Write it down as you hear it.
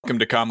welcome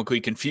to Comically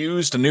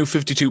Confused, a New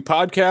 52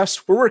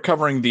 podcast where we're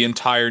covering the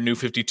entire New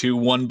 52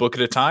 one book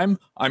at a time.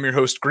 I'm your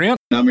host, Grant.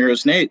 I'm your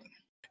host, Nate.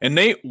 And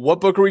Nate, what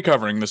book are we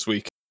covering this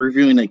week?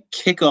 Reviewing the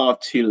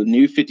kickoff to the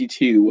New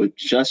 52 with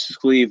Justice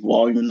League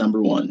Volume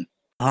Number 1.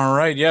 All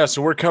right, yeah,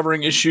 so we're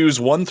covering issues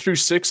 1 through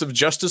 6 of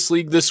Justice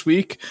League this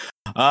week.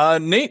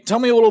 Nate, tell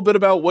me a little bit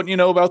about what you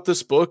know about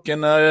this book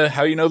and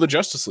how you know the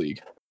Justice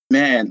League.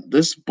 Man,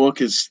 this book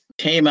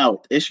came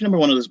out. Issue number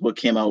 1 of this book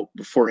came out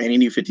before any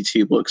New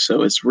 52 book,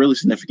 so it's really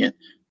significant.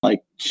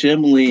 Like,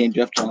 Jim Lee and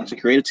Jeff Johns, the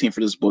creative team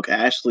for this book,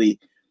 actually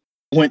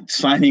went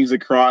signings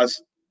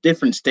across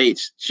different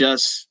states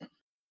just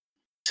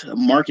to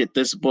market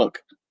this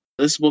book.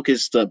 This book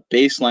is the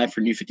baseline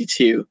for New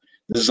 52.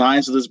 The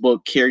designs of this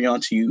book carry on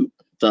to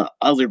the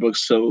other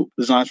books. So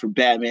designs for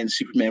Batman,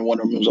 Superman,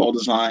 Wonder Woman was all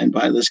designed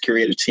by this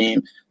creative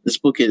team. This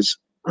book is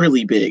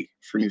really big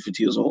for New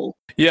 52 as a whole.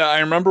 Yeah, I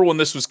remember when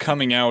this was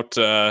coming out.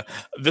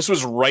 This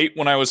was right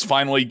when I was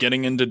finally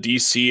getting into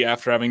DC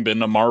after having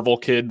been a Marvel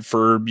kid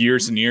for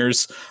years and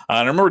years. And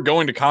I remember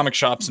going to comic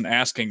shops and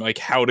asking like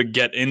how to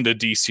get into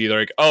DC.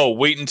 They're like, "Oh,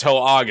 wait until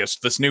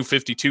August. This New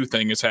 52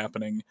 thing is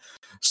happening."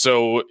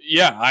 So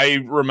yeah,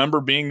 I remember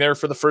being there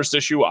for the first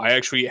issue. I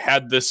actually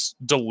had this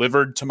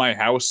delivered to my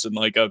house in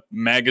like a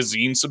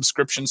magazine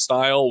subscription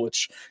style,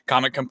 which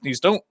comic companies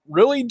don't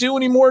really do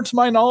anymore to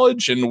my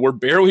knowledge, and were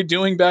barely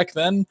doing back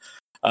then.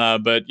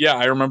 But yeah,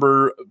 I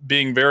remember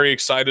being very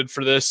excited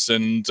for this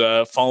and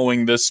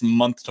following this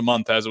month to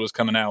month as it was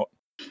coming out.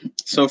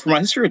 So for my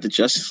history with the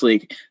Justice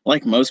League,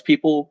 like most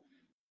people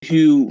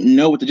who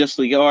know what the Justice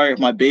League are,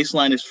 my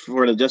baseline is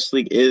for the Justice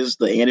League is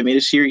the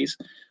animated series,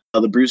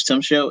 the Bruce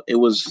Timm show. It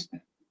was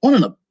one of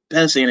the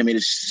best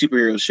animated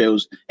superhero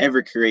shows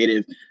ever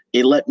created.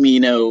 It let me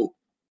know,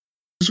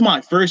 this was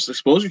my first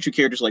exposure to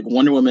characters like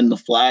Wonder Woman, The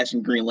Flash,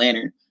 and Green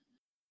Lantern.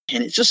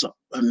 And it's just an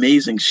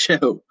amazing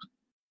show.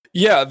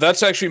 Yeah,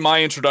 that's actually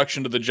my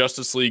introduction to the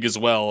Justice League as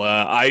well.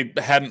 I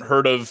hadn't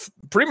heard of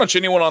pretty much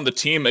anyone on the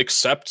team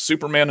except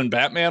Superman and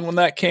Batman when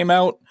that came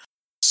out.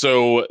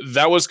 So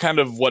that was kind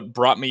of what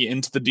brought me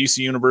into the DC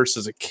universe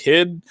as a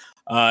kid.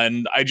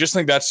 And I just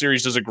think that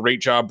series does a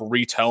great job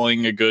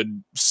retelling a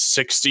good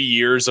 60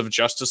 years of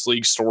Justice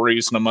League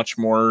stories in a much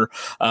more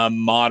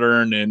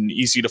modern and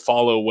easy to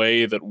follow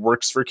way that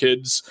works for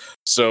kids.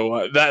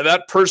 So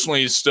that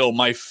personally is still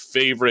my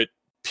favorite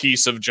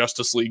piece of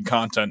Justice League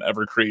content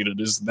ever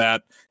created, is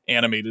that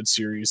animated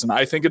series. And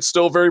I think it's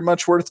still very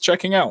much worth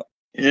checking out.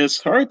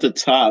 It's hard to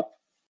top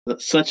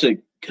such a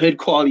good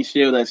quality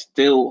show that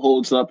still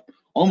holds up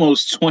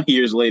almost 20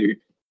 years later.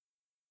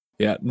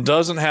 Yeah,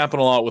 doesn't happen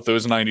a lot with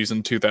those 90s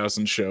and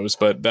 2000s shows,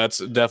 but that's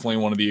definitely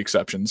one of the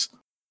exceptions.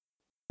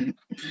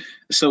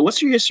 So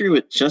what's your history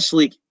with Justice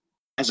League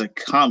as a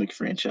comic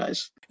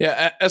franchise?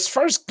 Yeah, as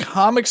far as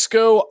comics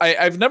go,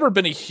 I've never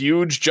been a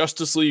huge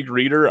Justice League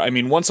reader. I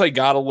mean, once I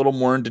got a little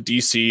more into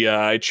DC,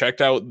 I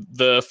checked out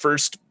the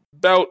first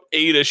about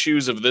 8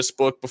 issues of this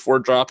book before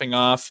dropping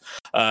off.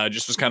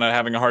 Just was kind of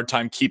having a hard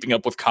time keeping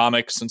up with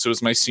comics since it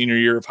was my senior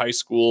year of high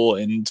school.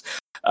 And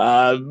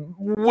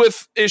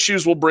with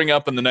issues we'll bring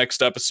up in the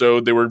next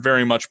episode, they were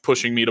very much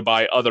pushing me to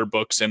buy other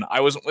books, and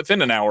I wasn't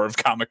within an hour of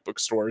comic book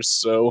stores,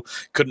 so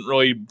couldn't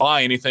really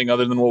buy anything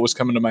other than what was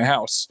coming to my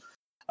house.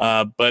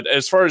 But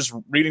as far as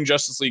reading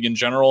Justice League in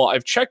general,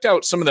 I've checked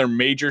out some of their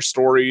major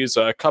stories,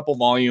 a couple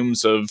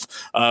volumes of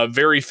a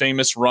very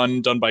famous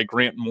run done by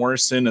Grant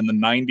Morrison in the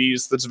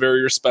 90s that's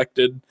very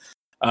respected.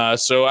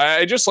 So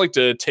I just like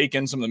to take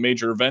in some of the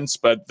major events,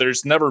 but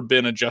there's never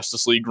been a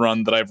Justice League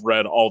run that I've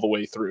read all the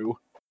way through.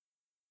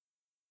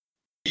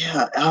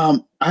 Yeah,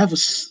 I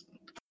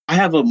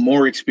have a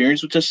more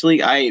experience with Justice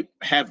League. I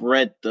have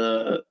read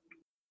the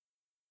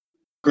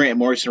Grant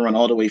Morrison run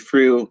all the way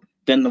through,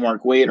 then the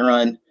Mark Waid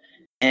run.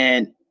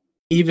 And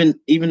even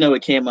though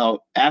it came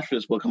out after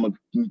this book, I'm a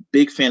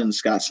big fan of the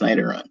Scott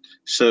Snyder run.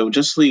 So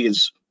Justice League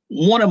is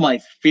one of my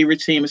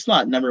favorite teams. It's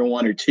not number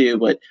 1 or 2,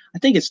 but I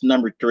think it's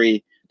number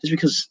 3, just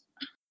because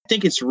I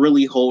think it's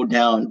really held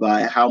down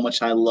by how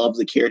much I love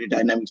the character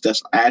dynamics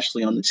that's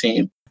actually on the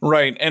team.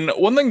 Right. And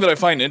one thing that I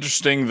find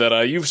interesting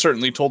that you've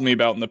certainly told me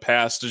about in the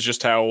past is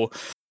just how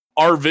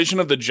our vision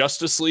of the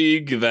Justice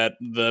League that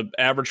the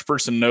average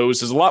person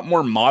knows is a lot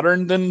more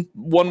modern than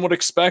one would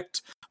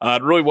expect.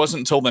 It really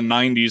wasn't until the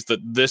 90s that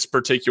this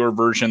particular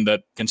version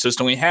that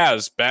consistently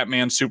has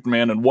Batman,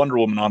 Superman, and Wonder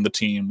Woman on the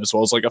team, as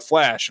well as like a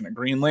Flash and a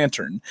Green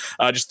Lantern.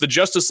 Just the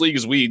Justice League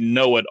as we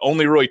know it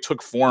only really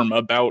took form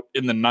about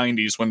in the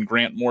 90s when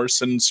Grant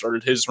Morrison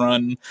started his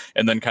run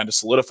and then kind of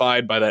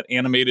solidified by that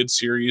animated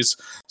series.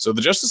 So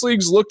the Justice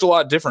League's looked a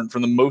lot different for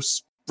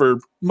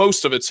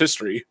most of its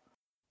history.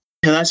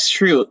 Yeah, that's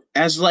true.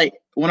 As like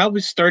when I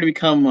was started to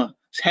become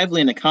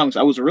heavily into comics,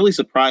 I was really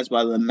surprised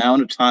by the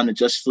amount of time the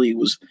Justice League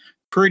was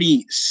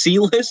pretty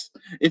C-list,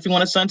 if you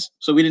want a sense.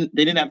 So they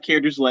didn't have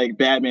characters like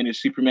Batman or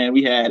Superman.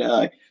 We had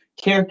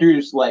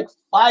characters like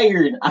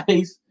Fire and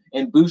Ice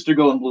and Booster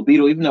Gold and Blue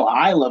Beetle. Even though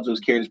I love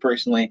those characters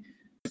personally,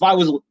 if I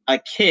was a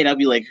kid, I'd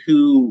be like,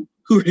 who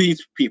are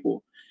these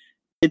people?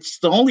 It's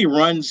the only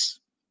runs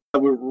that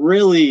were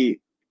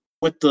really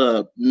with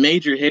the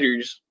major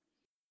hitters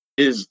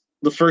is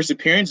the first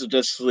appearance of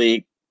Justice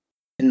League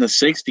in the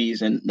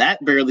 60s, and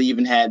that barely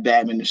even had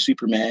Batman or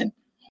Superman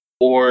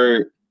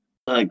or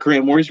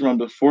Grant Morrison run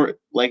before,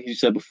 like you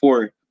said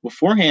before.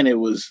 Beforehand, it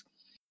was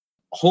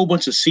a whole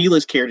bunch of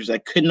C-list characters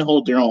that couldn't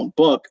hold their own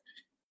book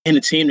in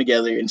a team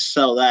together and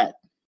sell that.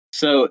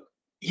 So,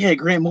 yeah,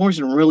 Grant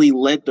Morrison really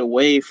led the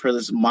way for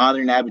this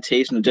modern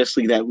adaptation of Justice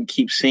League that we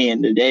keep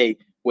seeing today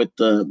with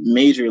the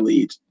major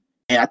leads.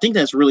 And I think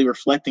that's really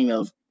reflecting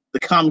of the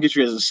comic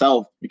history as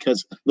itself,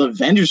 because the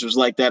Avengers was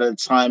like that at the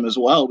time as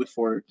well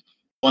before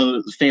one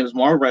of the famous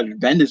Marvel writers,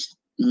 Bendis,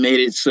 made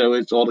it so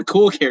it's all the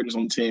cool characters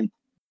on the team.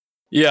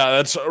 Yeah,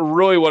 that's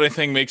really what I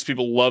think makes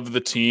people love the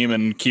team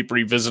and keep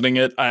revisiting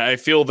it. I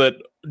feel that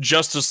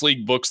Justice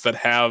League books that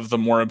have the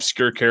more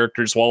obscure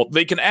characters, while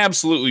they can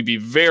absolutely be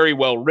very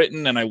well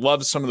written, and I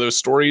love some of those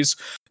stories,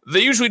 they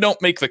usually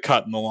don't make the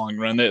cut in the long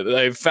run.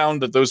 I've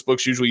found that those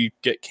books usually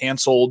get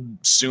canceled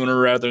sooner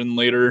rather than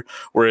later,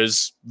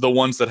 whereas the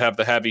ones that have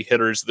the heavy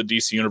hitters of the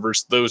DC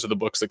universe, those are the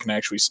books that can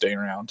actually stay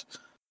around.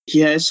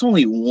 Yeah, it's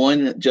only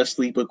one Justice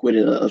League book with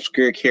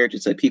obscure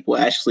characters that people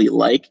actually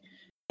like,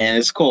 and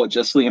it's called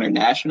Justice League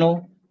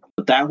International.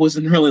 But that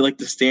wasn't really like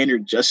the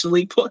standard Justice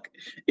League book.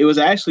 It was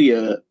actually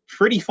a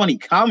pretty funny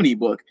comedy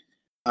book,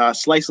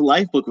 slice of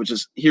life book, which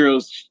is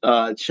heroes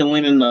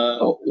chilling in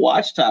the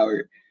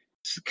Watchtower.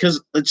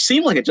 Because it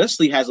seemed like a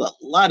Justice League has a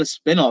lot of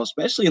spin-offs,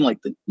 especially in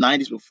like the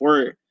 90s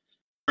before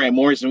Grant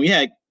Morrison. We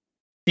had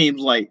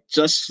teams like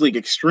Justice League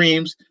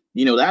Extremes,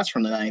 that's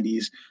from the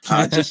 90s.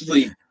 Justice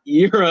League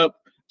Europe,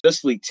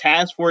 Justice League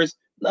Task Force.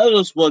 None of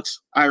those books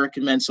I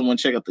recommend someone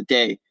check out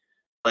today.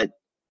 But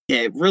yeah,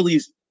 it really,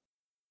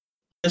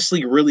 Justice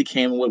League really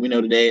came what we know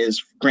today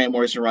is Grant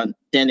Morrison run,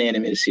 then the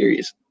animated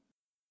series.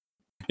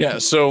 Yeah,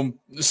 so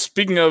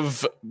speaking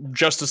of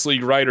Justice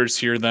League writers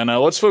here, then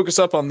let's focus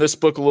up on this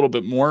book a little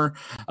bit more.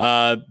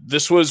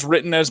 This was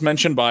written, as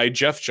mentioned, by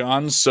Geoff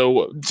Johns.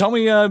 So tell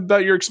me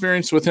about your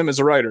experience with him as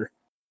a writer.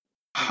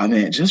 Oh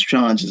man, Geoff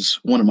Johns is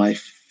one of my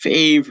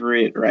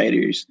favorite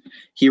writers.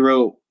 He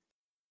wrote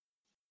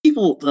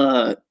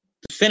the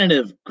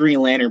definitive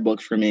Green Lantern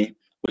book for me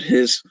with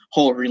his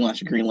whole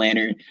relaunch of Green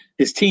Lantern.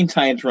 His Teen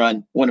Titans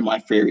run, one of my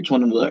favorites,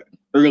 one of the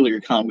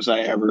earlier comics I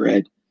ever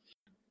read.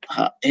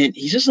 And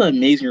he's just an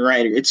amazing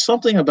writer. It's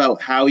something about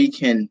how he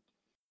can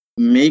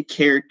make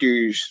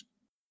characters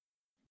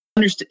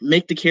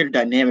make the character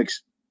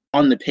dynamics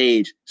on the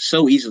page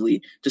so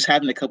easily. Just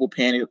having a couple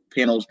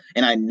panels,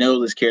 and I know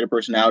this character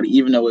personality,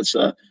 even though it's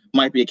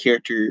might be a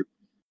character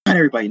not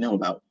everybody know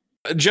about.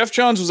 Geoff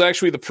Johns was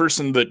actually the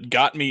person that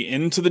got me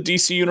into the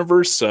DC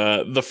universe.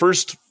 The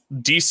first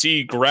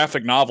DC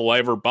graphic novel I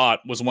ever bought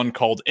was one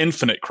called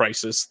Infinite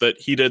Crisis that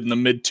he did in the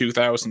mid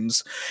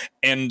 2000s,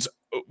 and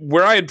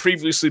where I had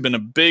previously been a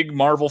big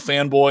Marvel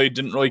fanboy,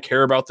 didn't really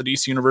care about the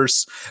DC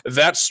universe,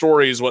 that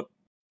story is what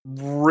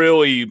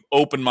really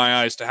opened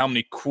my eyes to how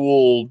many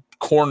cool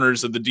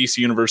corners of the DC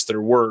universe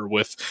there were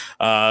with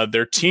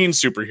their teen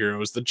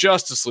superheroes, the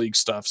Justice League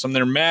stuff, some of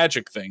their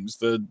magic things,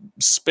 the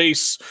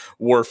space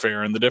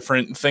warfare, and the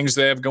different things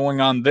they have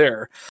going on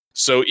there.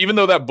 So even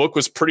though that book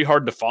was pretty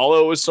hard to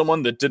follow as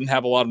someone that didn't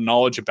have a lot of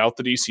knowledge about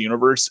the DC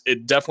universe,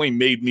 it definitely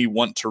made me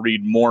want to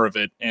read more of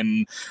it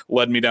and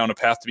led me down a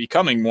path to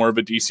becoming more of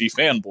a DC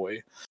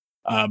fanboy.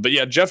 But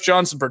yeah, Geoff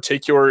Johns in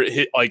particular,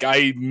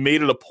 I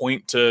made it a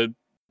point to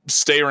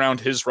stay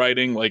around his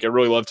writing. Like, I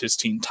really loved his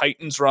Teen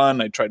Titans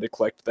run. I tried to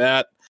collect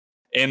that.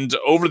 And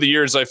over the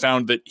years, I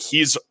found that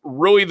he's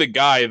really the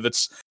guy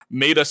that's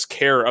made us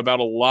care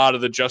about a lot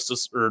of the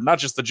Justice, or not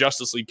just the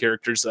Justice League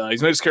characters.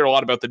 He's made us care a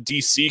lot about the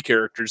DC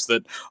characters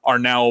that are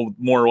now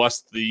more or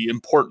less the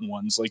important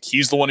ones. Like,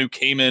 he's the one who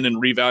came in and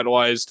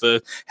revitalized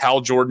the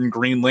Hal Jordan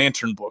Green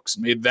Lantern books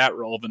and made that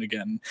relevant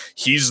again.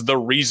 He's the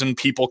reason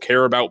people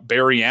care about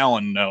Barry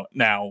Allen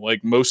now.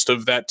 Like, most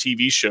of that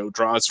TV show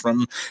draws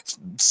from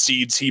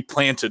seeds he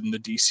planted in the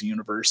DC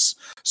universe.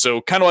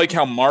 So kind of like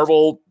how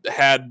Marvel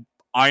had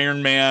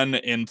Iron Man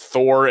and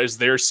Thor as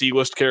their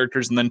C-list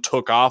characters and then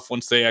took off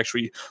once they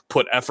actually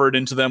put effort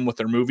into them with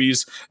their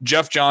movies.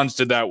 Geoff Johns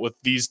did that with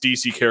these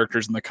DC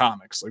characters in the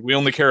comics. Like, we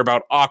only care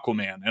about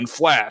Aquaman and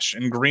Flash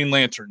and Green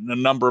Lantern and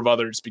a number of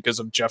others because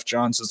of Geoff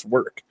Johns'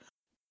 work.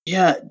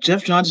 Yeah,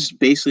 Geoff Johns is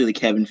basically the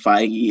Kevin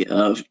Feige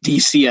of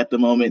DC at the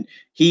moment.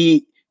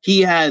 He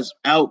has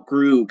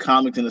outgrew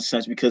comics in a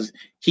sense because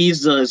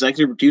he's the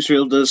executive producer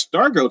of the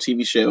Stargirl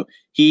TV show.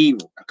 He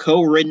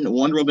co-written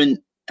Wonder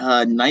Woman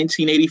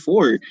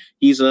 1984.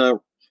 He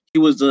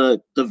was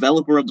the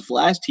developer of the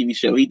Flash TV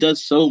show. He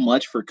does so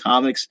much for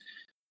comics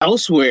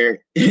elsewhere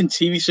in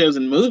TV shows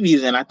and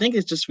movies, and I think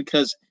it's just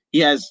because he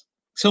has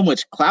so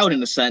much clout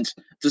in a sense,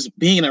 just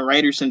being a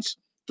writer since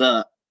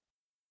the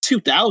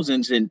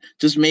 2000s and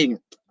just making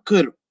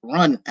good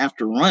run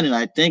after run. And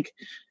I think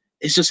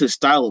it's just his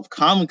style of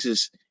comics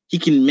is he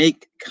can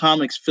make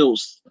comics feel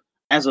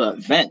as an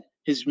event.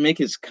 Make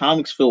his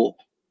comics feel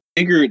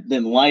bigger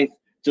than life,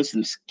 just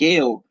in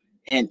scale,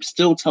 and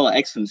still tell an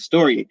excellent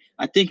story.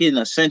 I think in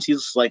a sense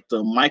he's like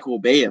the Michael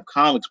Bay of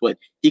comics, but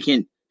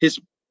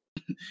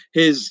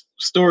his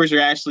stories are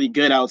actually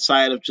good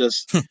outside of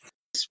just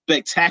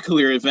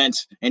spectacular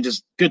events and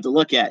just good to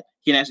look at.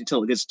 He can actually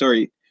tell a good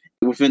story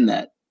within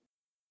that.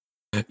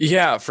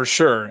 Yeah, for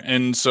sure.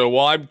 And so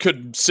while I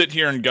could sit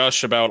here and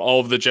gush about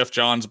all of the Geoff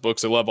Johns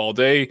books I love all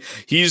day,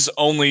 he's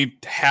only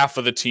half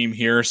of the team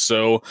here.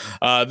 So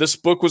this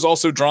book was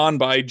also drawn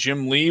by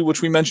Jim Lee,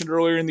 which we mentioned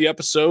earlier in the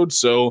episode.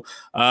 So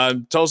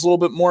tell us a little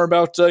bit more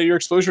about your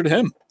exposure to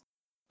him.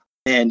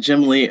 And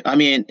Jim Lee, I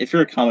mean, if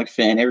you're a comic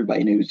fan,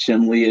 everybody knows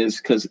Jim Lee is,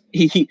 because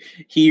he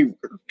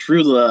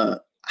drew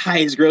the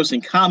highest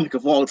grossing comic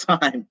of all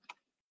time.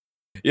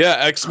 Yeah,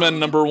 X-Men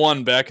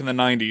 #1 back in the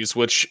 90s,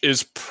 which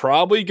is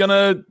probably going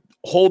to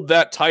hold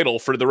that title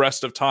for the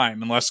rest of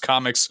time unless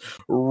comics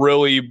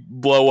really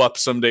blow up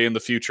someday in the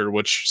future,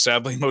 which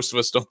sadly most of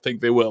us don't think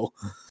they will.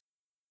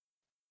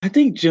 I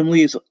think Jim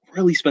Lee is a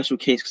really special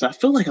case because I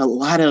feel like a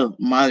lot of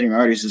modern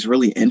artists is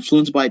really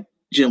influenced by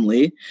Jim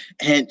Lee.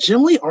 And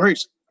Jim Lee art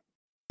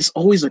is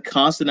always a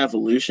constant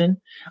evolution.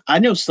 I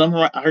know some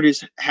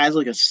artists has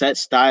like a set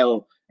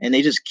style and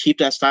they just keep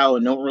that style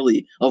and don't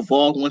really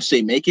evolve once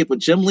they make it. But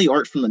Jim Lee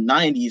art from the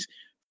 90s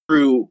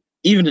through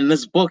even in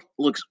this book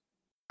looks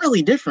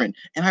really different.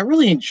 And I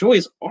really enjoy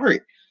his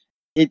art.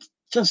 It's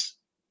just,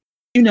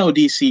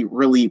 DC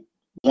really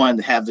wanted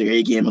to have their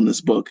A game on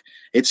this book.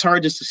 It's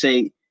hard just to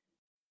say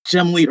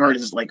Jim Lee art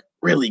is like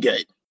really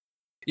good.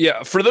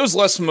 Yeah, for those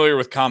less familiar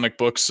with comic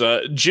books,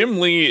 Jim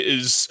Lee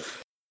is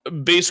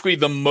basically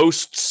the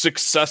most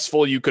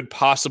successful you could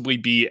possibly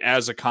be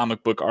as a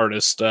comic book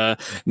artist,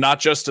 not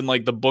just in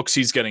like the books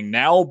he's getting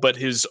now, but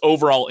his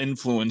overall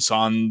influence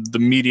on the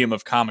medium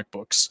of comic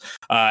books.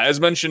 As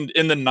mentioned,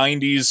 in the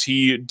 90s,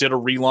 he did a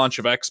relaunch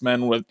of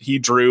X-Men with he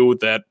drew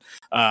that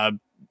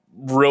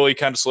really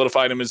kind of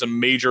solidified him as a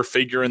major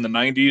figure in the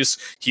 90s.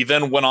 He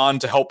then went on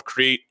to help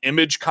create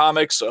Image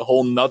Comics, a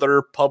whole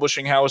nother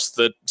publishing house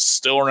that's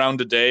still around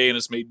today and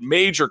has made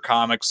major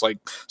comics like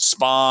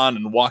Spawn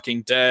and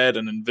Walking Dead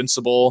and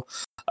Invincible.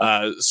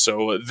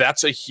 So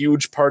that's a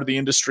huge part of the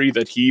industry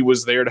that he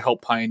was there to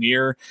help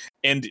pioneer.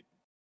 And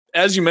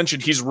as you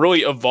mentioned, he's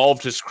really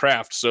evolved his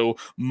craft. So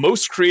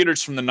most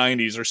creators from the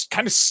 90s are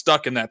kind of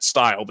stuck in that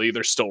style. They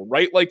either still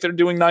write like they're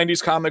doing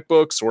 90s comic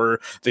books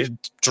or they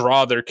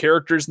draw their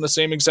characters in the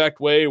same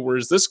exact way.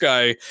 Whereas this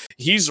guy,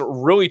 he's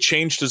really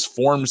changed his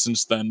form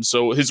since then.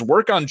 So his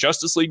work on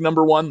Justice League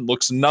 #1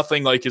 looks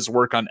nothing like his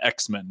work on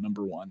X-Men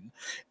 #1.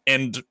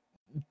 And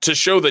to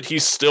show that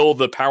he's still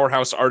the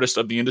powerhouse artist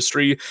of the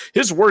industry,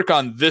 his work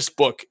on this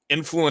book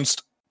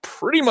influenced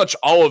pretty much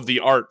all of the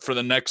art for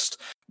the next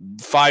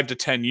 5 to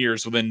 10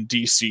 years within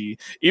DC.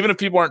 Even if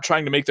people aren't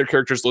trying to make their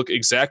characters look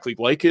exactly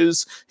like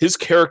his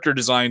character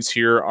designs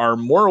here are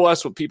more or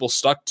less what people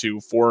stuck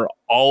to for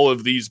all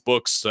of these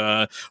books,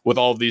 with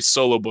all of these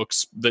solo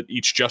books that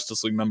each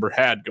Justice League member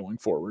had going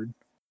forward.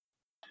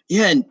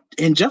 Yeah,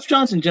 and Geoff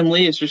Johns and Jim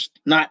Lee is just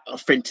not a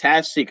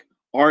fantastic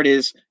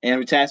artist and a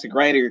fantastic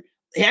writer.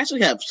 They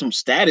actually have some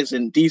status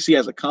in DC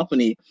as a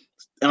company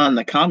on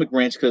the comic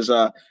branch because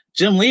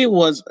Jim Lee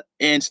was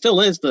and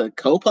still is the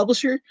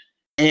co-publisher,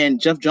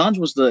 and Geoff Johns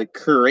was the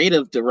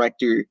creative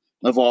director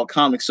of all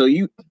comics. So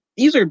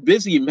these are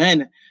busy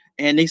men,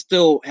 and they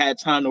still had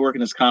time to work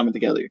in this comic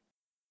together.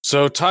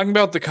 So talking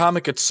about the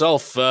comic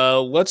itself,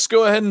 let's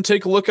go ahead and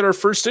take a look at our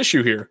first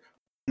issue here.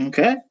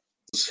 Okay,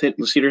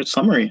 let's see their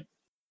summary.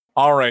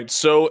 All right,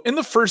 so in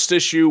the first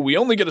issue, we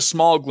only get a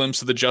small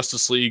glimpse of the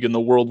Justice League and the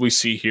world we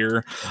see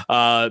here.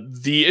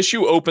 The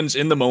issue opens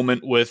in the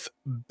moment with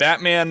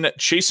Batman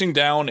chasing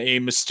down a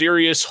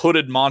mysterious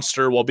hooded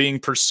monster while being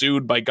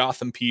pursued by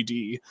Gotham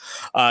PD.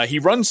 He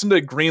runs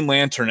into Green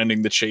Lantern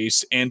ending the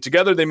chase, and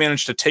together they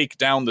manage to take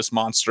down this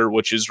monster,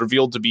 which is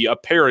revealed to be a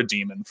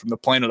parademon from the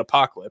planet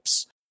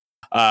Apokolips.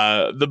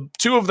 The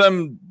two of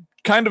them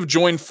kind of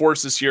join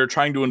forces here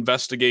trying to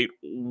investigate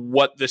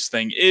what this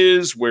thing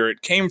is, where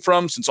it came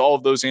from, since all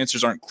of those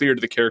answers aren't clear to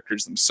the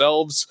characters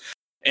themselves.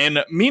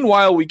 And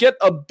meanwhile, we get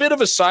a bit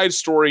of a side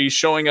story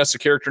showing us a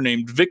character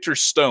named Victor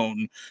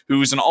Stone,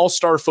 who's an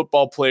all-star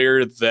football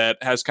player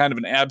that has kind of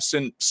an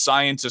absent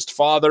scientist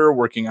father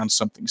working on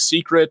something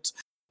secret.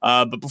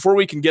 But before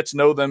we can get to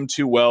know them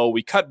too well,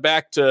 we cut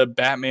back to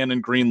Batman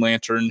and Green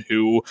Lantern,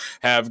 who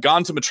have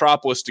gone to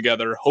Metropolis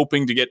together,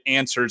 hoping to get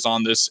answers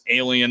on this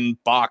alien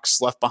box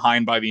left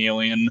behind by the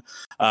alien.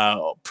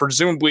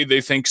 Presumably,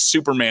 they think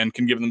Superman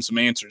can give them some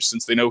answers,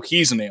 since they know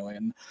he's an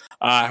alien.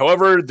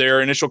 However,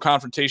 their initial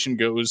confrontation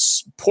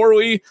goes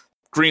poorly.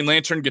 Green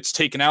Lantern gets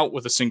taken out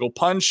with a single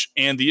punch,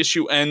 and the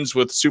issue ends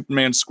with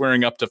Superman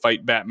squaring up to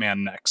fight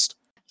Batman next.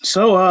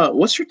 So,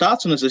 what's your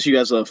thoughts on this issue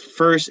as a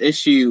first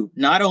issue,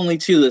 not only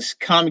to this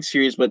comic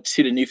series, but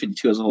to the New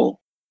 52 as a whole?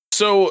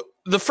 So,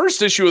 the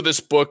first issue of this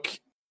book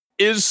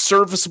is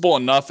serviceable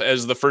enough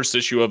as the first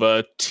issue of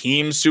a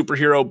team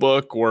superhero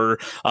book, or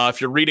if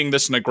you're reading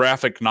this in a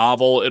graphic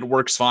novel, it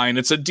works fine.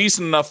 It's a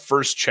decent enough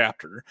first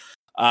chapter.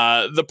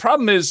 The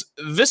problem is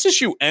this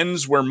issue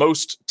ends where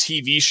most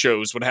TV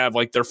shows would have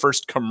like their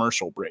first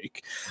commercial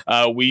break.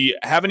 We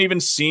haven't even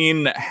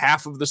seen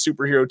half of the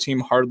superhero team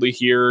hardly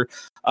here.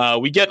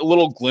 We get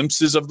little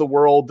glimpses of the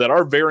world that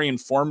are very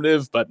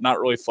informative, but not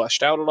really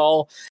fleshed out at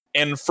all.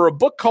 And for a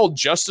book called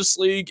Justice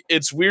League,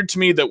 it's weird to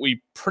me that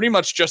we pretty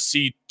much just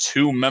see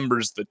 2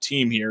 members of the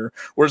team here,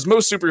 whereas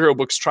most superhero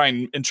books try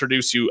and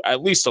introduce you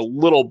at least a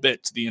little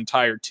bit to the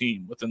entire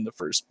team within the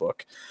first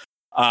book.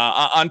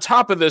 On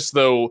top of this,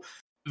 though,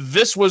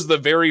 this was the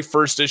very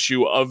first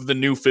issue of the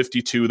New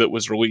 52 that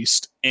was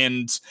released,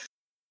 and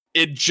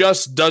it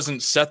just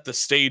doesn't set the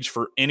stage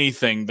for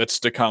anything that's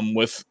to come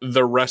with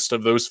the rest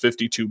of those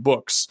 52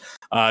 books.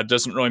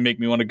 Doesn't really make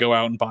me want to go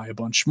out and buy a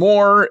bunch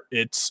more.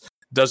 It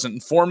doesn't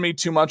inform me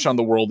too much on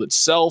the world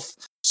itself.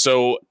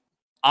 So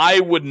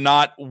I would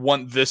not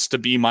want this to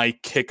be my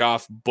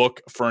kickoff book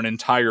for an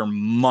entire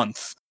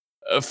month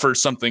for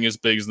something as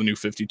big as the New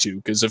 52.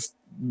 Because if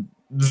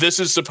this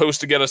is supposed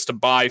to get us to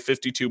buy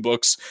 52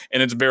 books,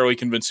 and it's barely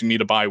convincing me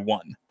to buy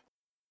one.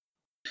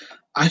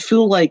 I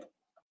feel like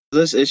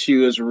this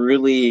issue is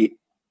really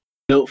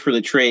built for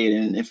the trade.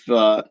 And if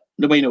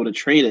nobody know what a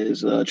trade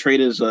is a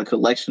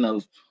collection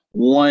of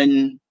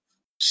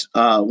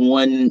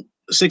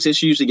 6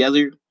 issues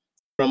together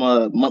from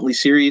a monthly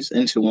series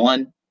into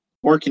one,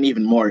 or can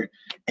even more.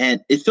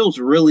 And it feels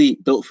really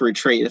built for a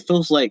trade. It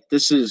feels like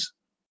this is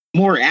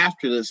more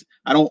after this.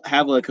 I don't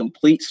have a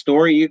complete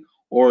story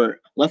or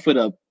left with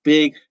a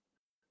big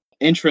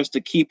interest to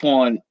keep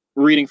on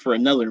reading for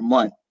another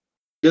month.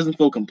 It doesn't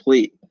feel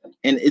complete.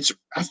 And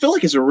I feel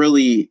like it's a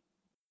really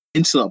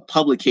into a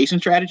publication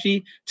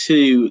strategy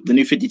to the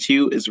New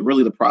 52 is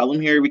really the problem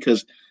here,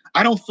 because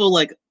I don't feel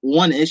like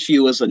one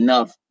issue is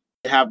enough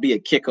to be a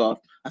kickoff.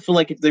 I feel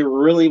like if they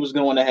really was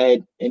going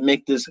ahead and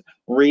make this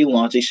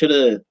relaunch, they should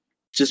have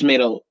just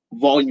made a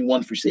volume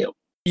 1 for sale.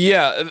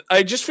 Yeah,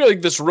 I just feel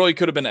like this really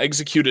could have been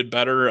executed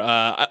better.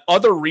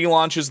 Other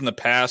relaunches in the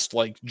past,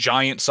 like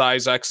Giant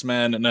Size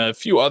X-Men and a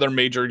few other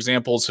major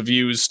examples, have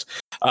used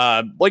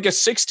like a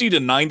 60 to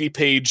 90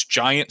 page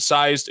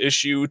giant-sized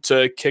issue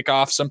to kick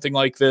off something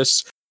like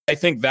this. I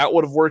think that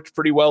would have worked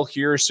pretty well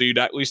here, so you'd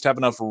at least have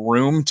enough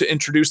room to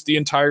introduce the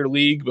entire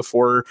league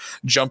before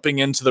jumping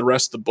into the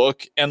rest of the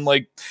book. And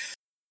like,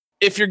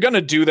 if you're going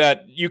to do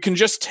that, you can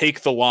just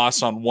take the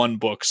loss on one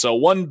book. So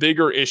one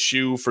bigger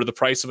issue for the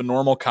price of a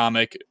normal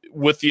comic,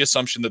 with the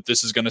assumption that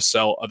this is going to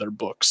sell other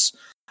books.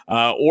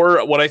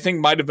 Or what I think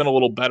might have been a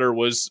little better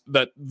was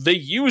that they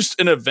used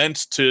an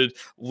event to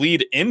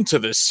lead into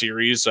this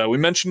series. We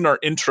mentioned in our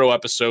intro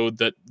episode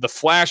that the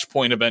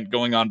Flashpoint event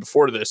going on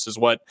before this is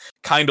what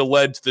kind of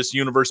led to this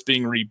universe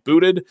being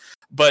rebooted.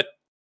 But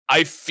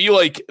I feel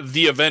like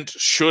the event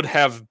should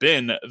have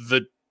been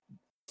the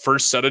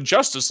first set of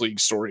Justice League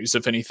stories,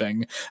 if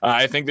anything.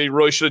 I think they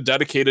really should have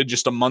dedicated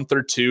just a month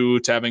or two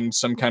to having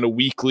some kind of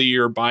weekly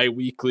or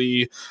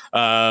bi-weekly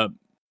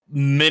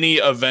mini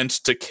event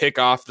to kick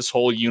off this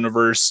whole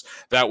universe.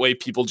 That way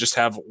people just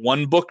have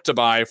one book to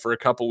buy for a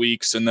couple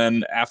weeks, and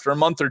then after a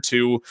month or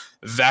two,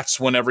 that's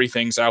when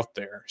everything's out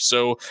there.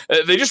 So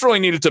they just really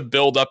needed to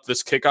build up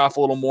this kickoff a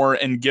little more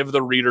and give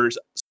the readers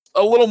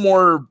a little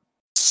more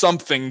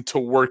something to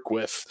work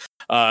with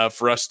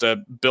for us to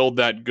build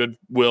that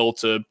goodwill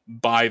to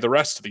buy the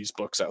rest of these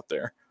books out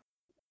there.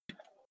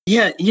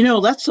 Yeah,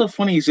 that's a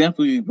funny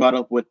example you brought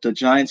up with the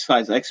Giant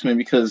Size X-Men,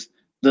 because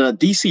the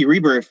DC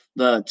Rebirth,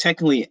 the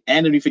technically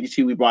and the New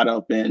 52 we brought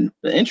up in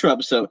the intro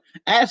episode,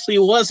 actually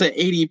was an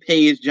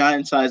 80-page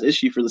giant size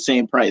issue for the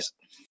same price.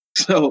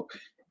 So,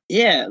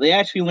 yeah, they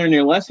actually learned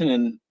their lesson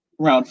in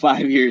around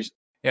 5 years.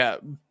 Yeah,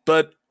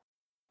 but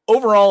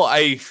overall,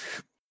 I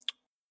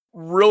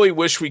really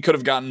wish we could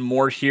have gotten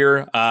more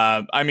here.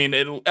 I mean,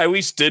 it at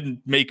least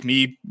did make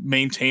me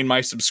maintain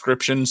my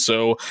subscription,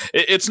 so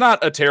it's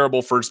not a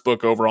terrible first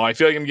book overall. I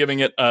feel like I'm giving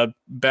it a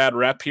bad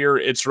rep here.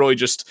 It's really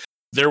just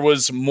there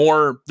was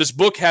more. This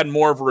book had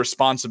more of a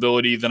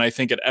responsibility than I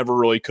think it ever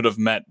really could have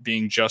met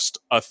being just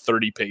a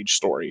 30-page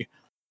story.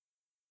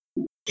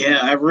 Yeah,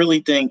 I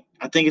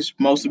think it's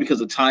mostly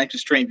because of time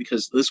constraint,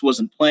 because this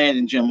wasn't planned,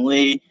 and Jim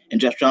Lee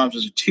and Jeff Johns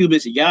were 2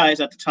 busy guys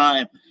at the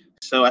time.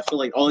 So I feel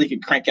like all he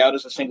could crank out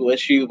is a single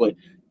issue, but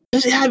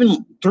just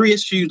having 3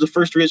 issues, the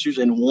first 3 issues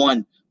in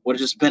one, would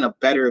have just been a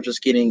better of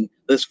just getting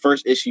this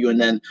first issue and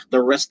then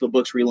the rest of the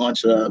books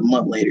relaunched a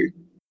month later.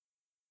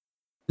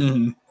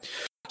 Mm-hmm.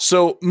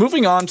 So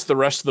moving on to the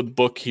rest of the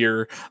book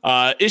here,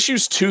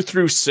 issues 2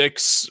 through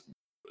 6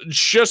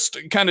 just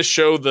kind of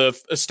show the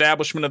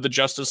establishment of the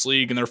Justice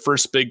League and their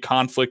first big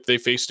conflict they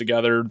face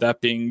together, that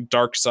being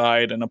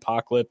Darkseid and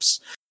Apocalypse.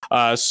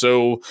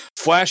 So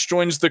Flash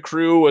joins the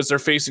crew as they're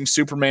facing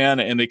Superman,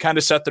 and they kind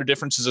of set their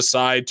differences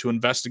aside to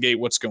investigate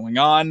what's going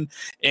on.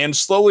 And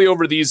slowly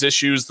over these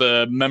issues,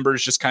 the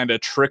members just kind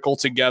of trickle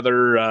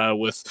together,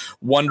 with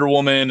Wonder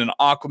Woman and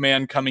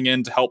Aquaman coming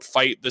in to help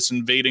fight this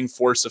invading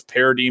force of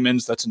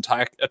parademons that's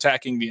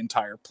attacking the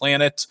entire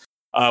planet.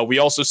 We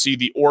also see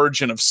the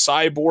origin of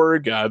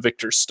Cyborg,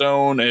 Victor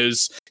Stone,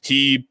 as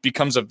he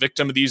becomes a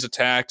victim of these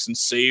attacks and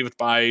saved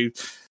by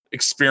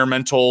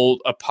experimental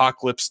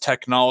apocalypse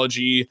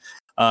technology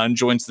and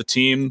joins the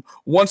team.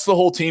 Once the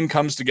whole team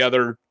comes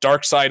together,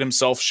 Darkseid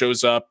himself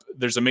shows up.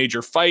 There's a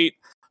major fight.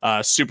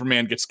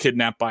 Superman gets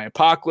kidnapped by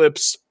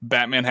Apocalypse.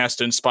 Batman has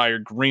to inspire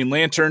Green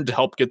Lantern to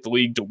help get the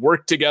League to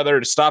work together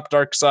to stop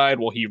Darkseid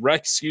while he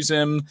rescues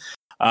him.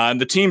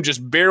 And the team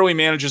just barely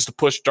manages to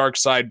push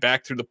Darkseid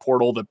back through the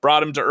portal that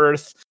brought him to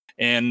Earth.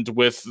 And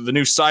with the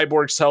new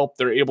Cyborg's help,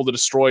 they're able to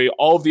destroy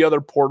all of the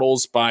other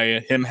portals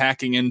by him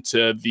hacking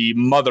into the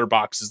mother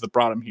boxes that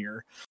brought him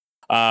here.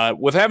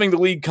 With having the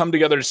League come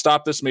together to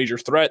stop this major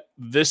threat,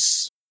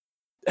 this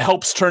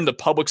helps turn the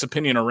public's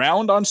opinion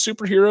around on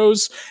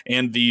superheroes,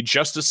 and the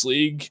Justice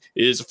League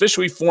is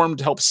officially formed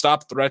to help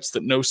stop threats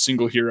that no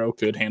single hero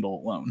could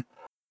handle alone.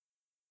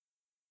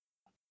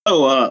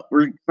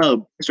 We're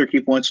going to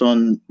key points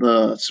on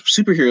the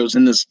superheroes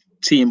in this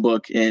team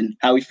book and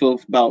how we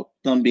feel about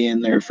them being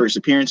their first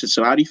appearances.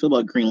 So how do you feel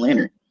about Green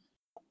Lantern?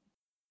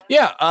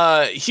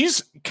 Yeah,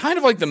 he's kind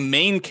of like the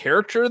main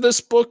character of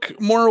this book,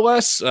 more or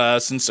less,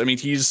 since, I mean,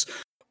 he's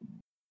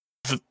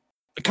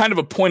kind of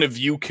a point of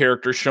view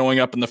character showing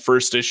up in the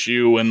first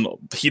issue, and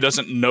he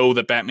doesn't know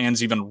that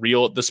Batman's even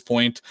real at this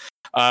point.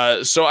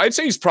 So I'd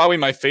say he's probably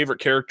my favorite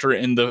character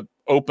in the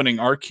opening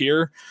arc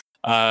here.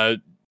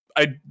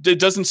 It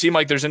doesn't seem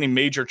like there's any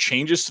major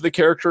changes to the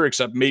character,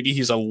 except maybe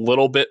he's a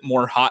little bit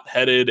more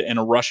hot-headed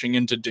and rushing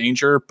into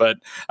danger, but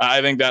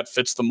I think that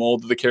fits the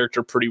mold of the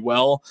character pretty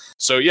well.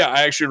 So yeah,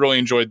 I actually really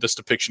enjoyed this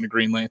depiction of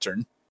Green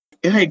Lantern.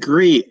 Yeah, I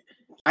agree.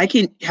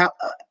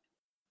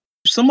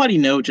 Somebody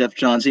know Jeff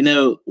Johns. They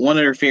know one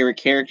of their favorite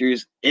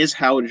characters is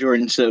Hal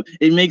Jordan, so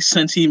it makes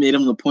sense he made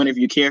him the point of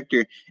view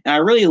character. And I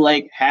really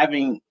like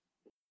having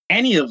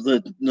any of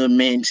the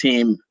main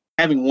team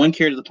having one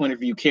character, the point of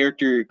view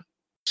character.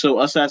 So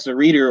us as a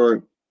reader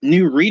or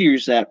new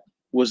readers that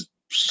was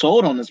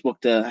sold on this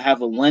book to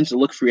have a lens to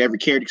look through every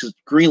character, because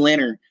Green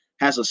Lantern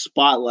has a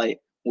spotlight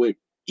with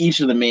each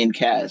of the main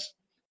cast,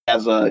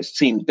 as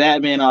seen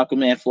Batman,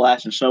 Aquaman,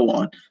 Flash, and so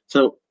on.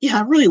 So yeah,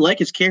 I really like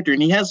his character,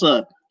 and he has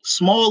a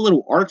small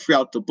little arc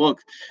throughout the book,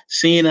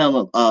 seeing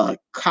him a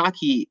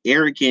cocky,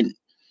 arrogant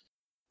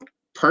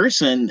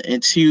person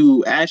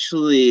into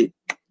actually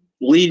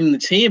leading the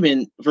team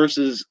in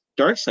versus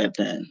Darkseid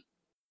then.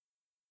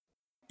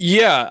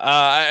 Yeah,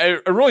 I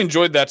really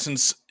enjoyed that,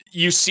 since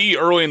you see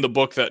early in the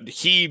book that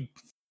he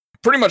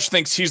pretty much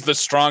thinks he's the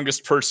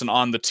strongest person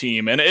on the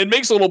team. And it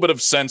makes a little bit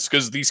of sense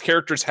because these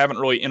characters haven't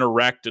really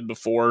interacted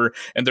before,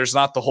 and there's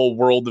not the whole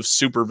world of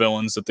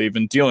supervillains that they've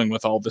been dealing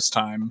with all this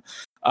time.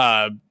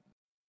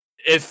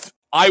 If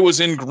I was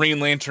in Green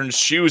Lantern's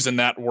shoes in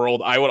that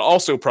world, I would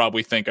also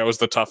probably think I was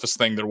the toughest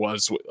thing there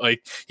was.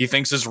 Like, he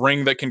thinks his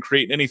ring that can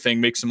create anything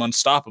makes him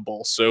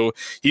unstoppable. So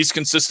he's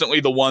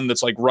consistently the one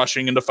that's like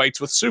rushing into fights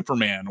with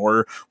Superman,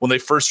 or when they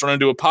first run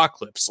into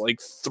Apocalypse,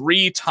 like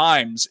 3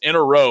 times in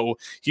a row,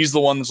 he's the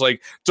one that's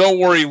like, don't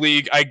worry,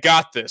 League, I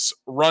got this.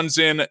 Runs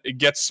in,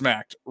 gets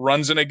smacked.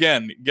 Runs in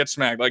again, gets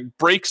smacked. Like,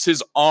 breaks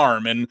his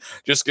arm and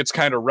just gets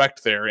kind of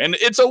wrecked there. And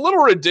it's a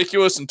little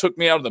ridiculous and took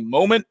me out of the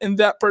moment in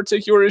that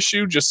particular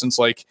issue, just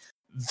since like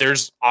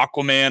there's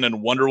Aquaman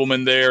and Wonder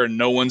Woman there and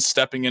no one's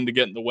stepping in to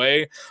get in the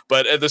way.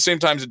 But at the same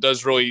time, it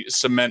does really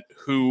cement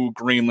who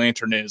Green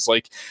Lantern is.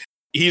 Like,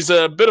 he's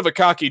a bit of a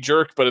cocky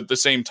jerk, but at the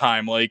same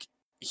time, like,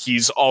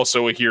 he's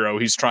also a hero.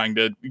 He's trying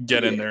to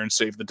get in there and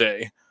save the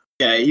day.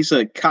 Yeah, he's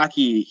a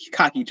cocky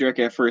jerk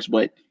at first,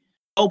 but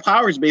all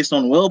power is based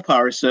on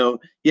willpower, so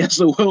he has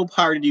the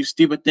willpower to do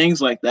stupid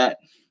things like that.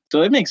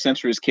 So it makes sense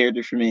for his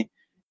character for me.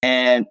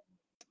 And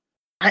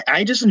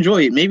I just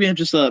enjoy it. Maybe I'm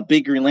just a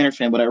big Green Lantern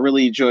fan, but I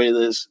really enjoy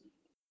this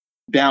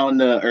down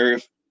to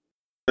earth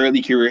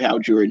early career Hal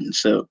Jordan.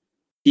 So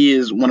he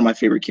is one of my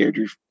favorite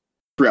characters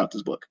throughout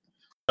this book.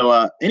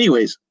 So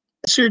anyways,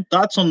 what's your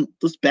thoughts on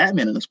this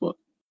Batman in this book?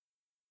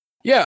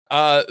 Yeah,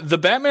 the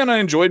Batman I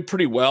enjoyed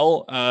pretty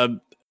well.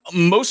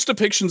 Most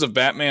depictions of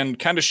Batman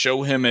kind of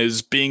show him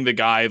as being the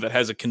guy that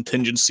has a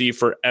contingency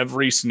for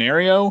every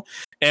scenario.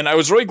 And I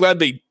was really glad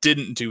they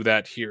didn't do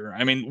that here.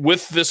 I mean,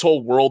 with this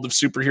whole world of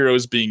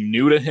superheroes being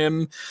new to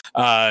him,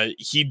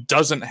 he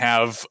doesn't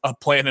have a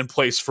plan in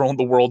place for when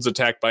the world's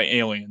attacked by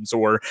aliens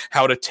or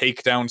how to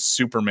take down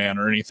Superman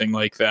or anything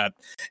like that.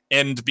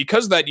 And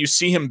because of that, you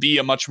see him be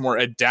a much more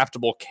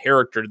adaptable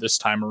character this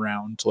time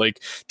around.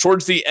 Like,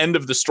 towards the end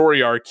of the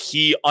story arc,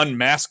 he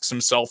unmasks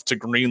himself to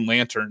Green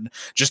Lantern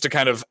just to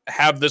kind of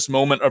have this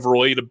moment of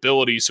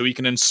relatability so he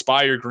can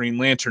inspire Green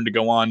Lantern to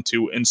go on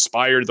to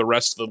inspire the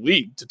rest of the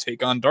League to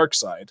take on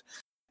Darkseid.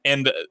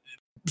 And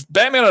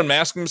Batman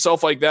unmasking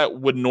himself like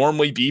that would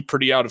normally be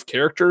pretty out of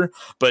character,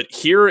 but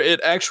here it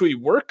actually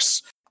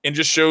works and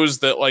just shows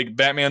that like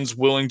Batman's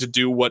willing to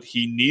do what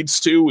he needs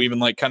to, even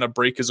like kind of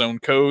break his own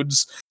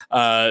codes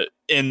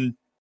in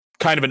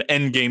kind of an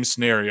end game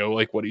scenario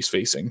like what he's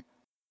facing.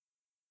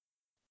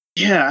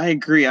 Yeah, I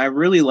agree. I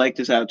really like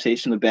this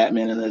adaptation of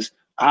Batman in this.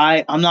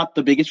 I'm not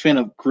the biggest fan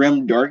of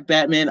grim, dark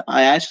Batman.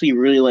 I actually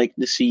really like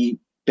to see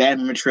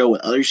Batman portrayal with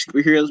other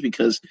superheroes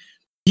because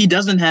he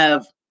doesn't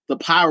have the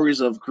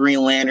powers of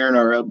Green Lantern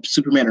or a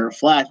Superman or a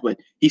Flash, but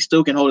he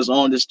still can hold his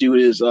own. This dude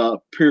is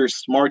pure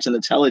smart and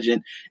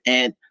intelligent,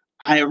 and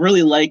I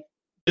really like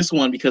this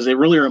one because it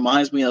really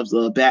reminds me of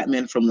the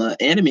Batman from the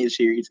animated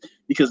series,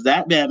 because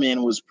that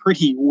Batman was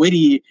pretty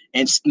witty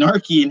and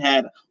snarky and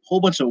had a whole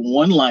bunch of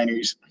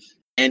one-liners,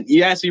 and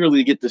you actually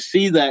really get to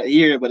see that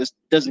here, but it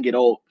doesn't get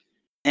old.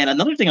 And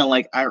another thing I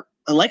like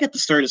at the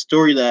start of the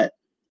story that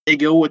they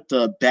go with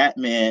the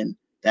Batman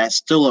that's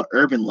still an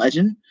urban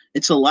legend.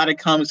 It's a lot of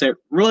comics that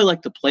really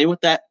like to play with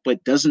that,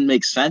 but doesn't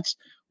make sense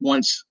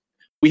once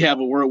we have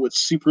a world with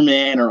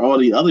Superman or all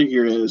the other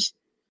heroes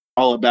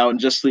all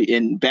about,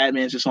 and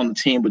Batman's just on the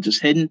team but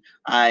just hidden.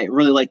 I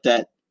really like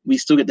that we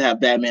still get to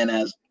have Batman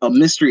as a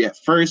mystery at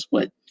first,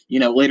 but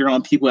later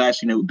on people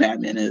actually know who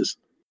Batman is.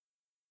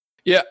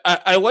 Yeah,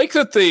 I like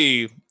that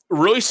they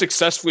really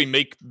successfully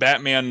make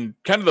Batman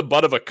kind of the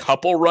butt of a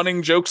couple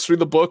running jokes through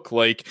the book.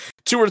 Like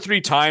 2 or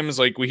 3 times,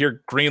 like we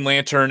hear Green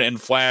Lantern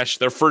and Flash,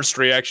 their first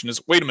reaction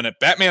is, wait a minute,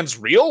 Batman's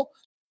real?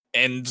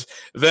 And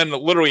then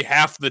literally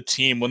half the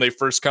team, when they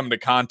first come into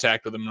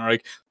contact with him, are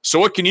like, so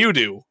what can you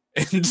do?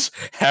 And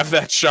have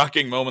that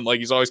shocking moment, like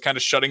he's always kind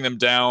of shutting them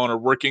down or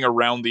working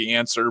around the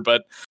answer,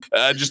 but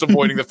just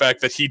avoiding the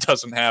fact that he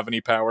doesn't have any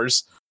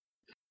powers.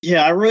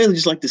 Yeah, I really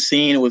just like the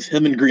scene with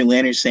him and Green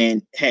Lantern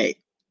saying, hey,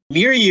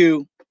 me or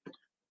you,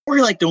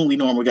 we're like the only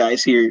normal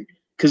guys here,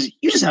 because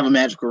you just have a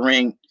magical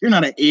ring. You're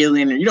not an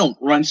alien, or you don't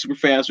run super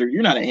fast, or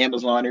you're not an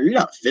Amazon, or you're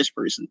not a fish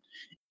person.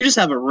 You just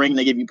have a ring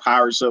that give you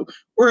power. So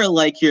we're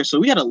alike here. So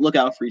we got to look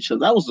out for each other.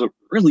 That was a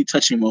really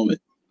touching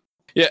moment.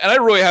 Yeah, and I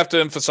really have to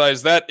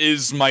emphasize that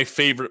is my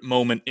favorite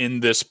moment in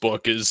this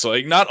book. Is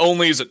like, not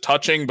only is it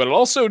touching, but it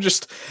also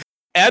just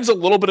adds a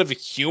little bit of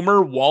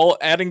humor while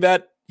adding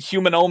that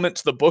human element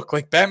to the book.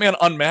 Like, Batman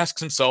unmasks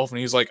himself and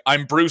he's like,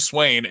 I'm Bruce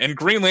Wayne, and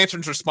Green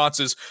Lantern's response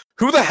is,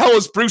 who the hell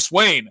is Bruce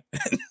Wayne?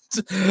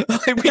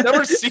 Like, we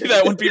never see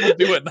that when people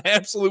do it, and I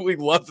absolutely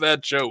love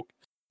that joke.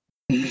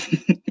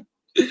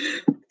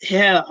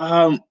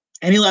 Yeah.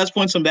 Any last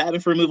points on Batman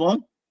before we move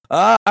on?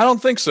 I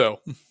don't think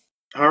so.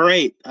 All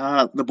right.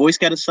 The Boy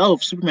Scout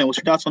itself, Superman, what's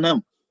your thoughts on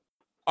them?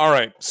 All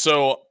right,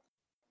 so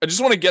I just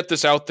want to get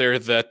this out there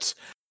that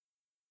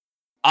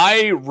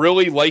I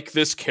really like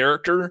this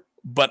character,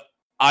 but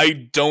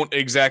I don't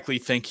exactly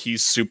think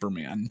he's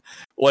Superman.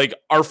 Like,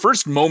 our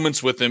first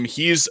moments with him,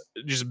 he's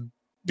just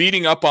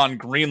beating up on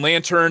Green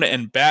Lantern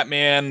and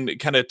Batman,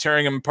 kind of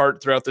tearing him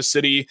apart throughout the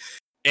city.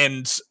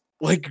 And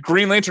like,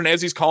 Green Lantern,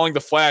 as he's calling the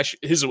Flash,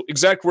 his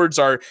exact words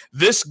are,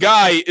 this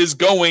guy is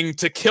going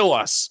to kill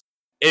us.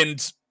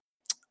 And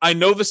I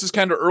know this is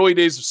kind of early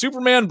days of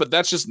Superman, but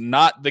that's just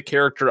not the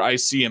character I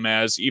see him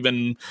as,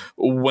 even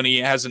when he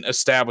hasn't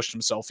established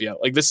himself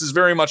yet. Like, this is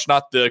very much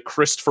not the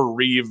Christopher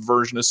Reeve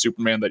version of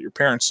Superman that your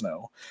parents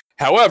know.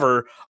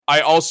 However,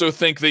 I also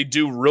think they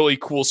do really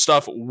cool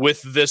stuff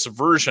with this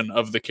version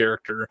of the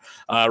character,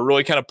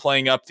 really kind of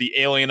playing up the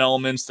alien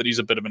elements, that he's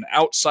a bit of an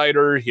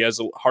outsider. He has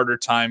a harder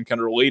time kind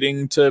of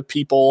relating to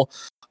people,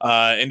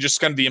 and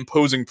just kind of the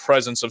imposing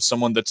presence of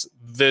someone that's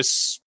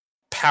this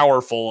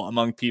powerful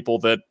among people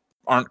that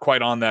aren't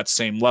quite on that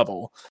same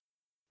level.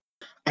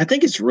 I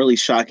think it's really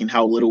shocking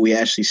how little we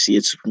actually see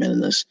of Superman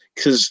in this.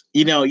 Because,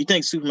 you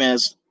think Superman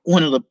is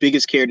one of the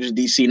biggest characters in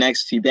DC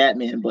next to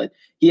Batman, but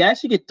he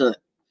actually get the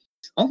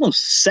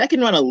almost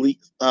second run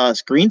of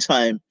screen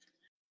time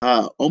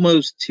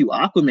almost to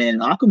Aquaman.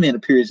 And Aquaman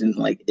appears in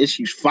like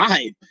issue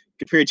 5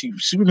 compared to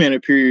Superman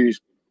appears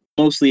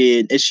mostly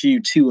in issue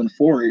 2 and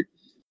 4.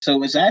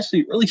 So it's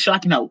actually really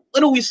shocking how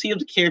little we see of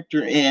the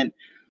character, and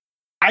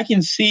I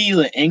can see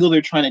the angle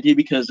they're trying to do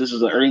because this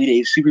is the early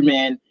days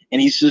Superman, and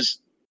he's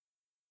just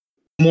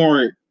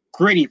more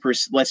gritty,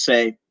 let's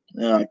say,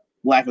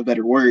 lack of a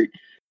better word.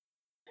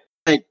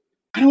 But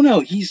I don't know.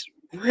 He's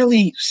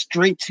really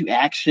straight to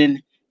action.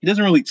 He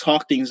doesn't really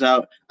talk things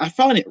out. I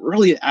found it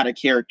really out of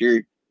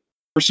character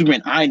for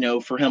Superman. I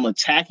know for him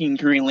attacking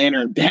Green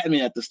Lantern and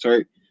Batman at the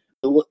start,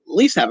 at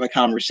least have a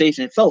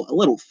conversation. It felt a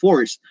little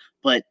forced,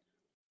 but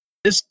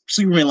this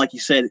Superman, like you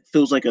said, it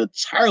feels like an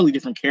entirely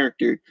different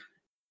character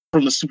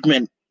from the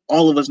Superman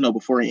all of us know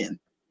beforehand.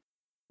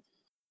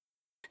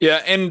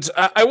 Yeah, and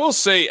I will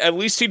say, at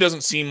least he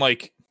doesn't seem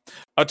like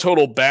a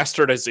total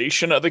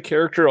bastardization of the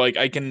character. Like,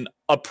 I can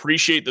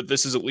appreciate that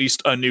this is at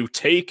least a new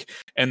take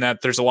and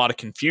that there's a lot of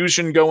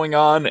confusion going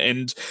on,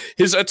 and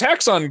his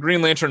attacks on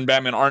Green Lantern and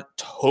Batman aren't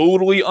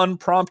totally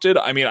unprompted.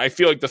 I mean, I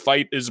feel like the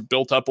fight is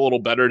built up a little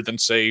better than,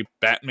 say,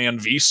 Batman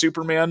v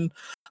Superman.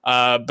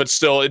 But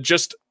still, it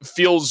just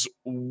feels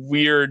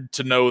weird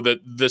to know that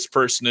this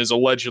person is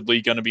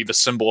allegedly going to be the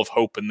symbol of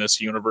hope in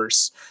this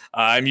universe.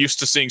 I'm used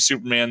to seeing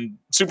Supermen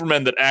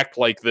that act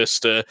like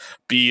this to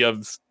be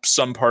of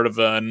some part of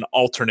an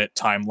alternate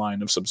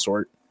timeline of some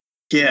sort.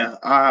 Yeah,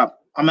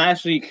 I'm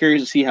actually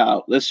curious to see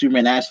how this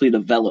Superman actually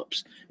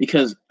develops,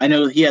 because I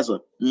know he has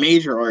a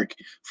major arc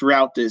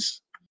throughout the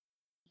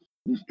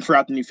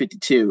New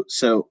 52.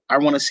 So I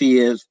want to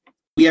see if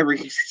we ever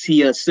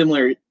see a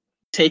similar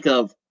take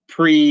of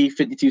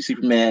pre-52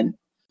 Superman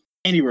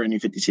anywhere in New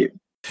 52.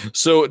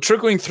 So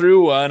trickling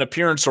through an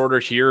appearance order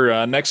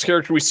here, next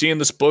character we see in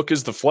this book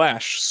is the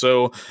Flash.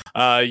 So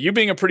you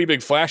being a pretty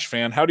big Flash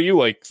fan, how do you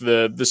like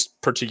this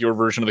particular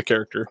version of the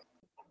character?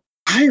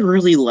 I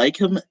really like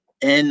him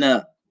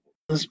in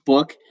this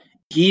book.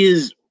 He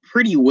is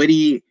pretty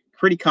witty,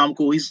 pretty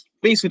comical. He's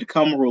basically the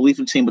comic relief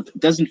of the team, but it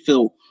doesn't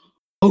feel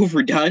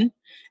overdone.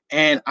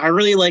 And I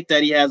really like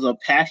that he has a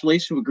past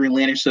relationship with Green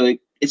Lantern, so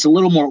it's a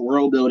little more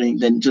world building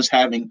than just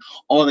having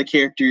all the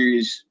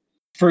characters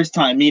first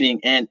time meeting.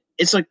 And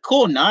it's a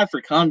cool nod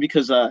for comic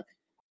because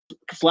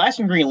Flash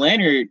and Green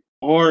Lantern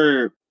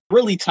are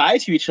really tied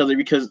to each other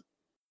because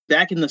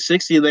back in the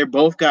 60s, they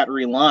both got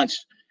relaunched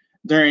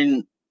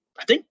during,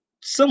 I think,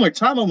 similar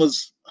time,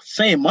 almost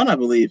same month, I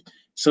believe.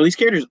 So these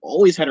characters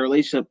always had a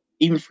relationship,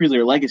 even through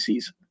their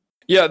legacies.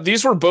 Yeah,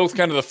 these were both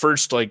kind of the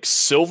first like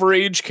Silver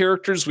Age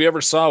characters we ever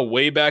saw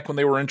way back when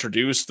they were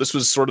introduced. This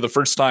was sort of the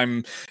first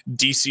time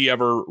DC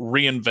ever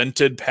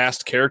reinvented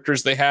past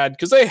characters they had,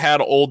 because they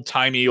had old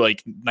timey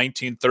like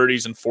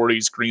 1930s and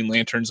 40s Green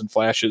Lanterns and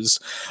Flashes.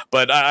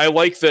 But I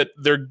like that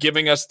they're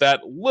giving us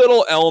that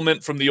little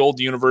element from the old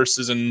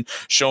universes and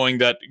showing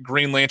that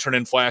Green Lantern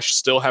and Flash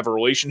still have a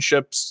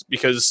relationship,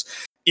 because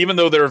even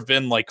though there have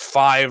been like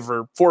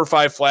 4 or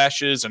 5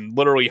 Flashes and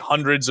literally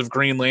hundreds of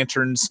Green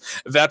Lanterns,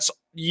 that's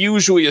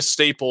usually a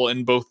staple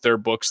in both their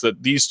books,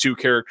 that these two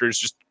characters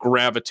just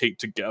gravitate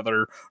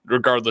together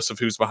regardless of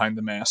who's behind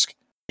the mask.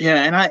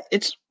 Yeah, and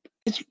it's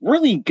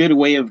really good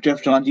way of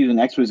Geoff Johns using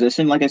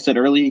exposition. Like I said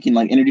earlier, you can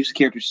like introduce a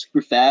character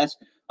super fast.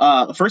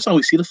 The first time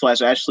we see the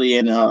Flash actually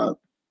in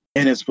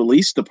his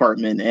police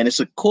department, and it's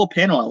a cool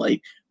panel I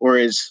like,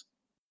 whereas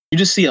you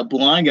just see a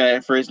blind guy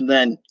at first, and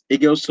then it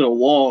goes to the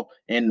wall,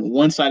 and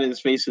one side of his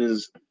face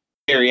is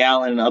Barry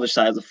Allen, and the other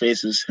side of the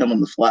face is him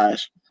on the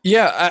Flash.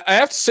 Yeah, I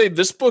have to say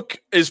this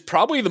book is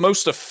probably the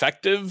most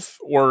effective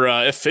or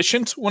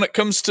efficient when it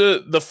comes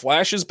to the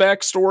Flash's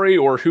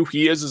backstory or who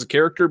he is as a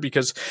character,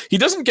 because he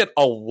doesn't get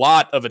a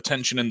lot of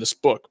attention in this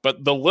book,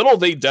 but the little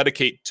they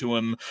dedicate to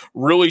him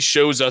really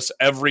shows us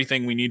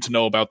everything we need to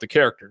know about the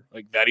character.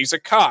 Like that he's a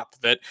cop,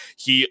 that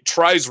he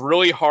tries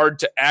really hard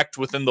to act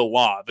within the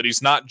law, that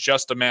he's not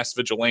just a mass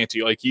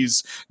vigilante, like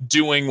he's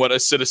doing what a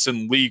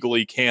citizen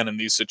legally can in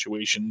these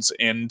situations,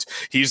 and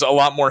he's a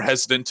lot more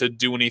hesitant to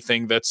do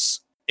anything that's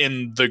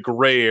in the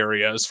gray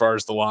area as far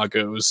as the law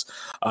goes.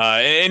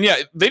 And yeah,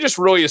 they just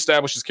really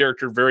establish his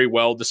character very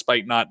well,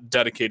 despite not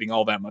dedicating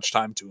all that much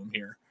time to him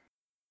here.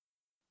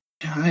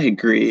 I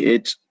agree.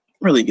 It's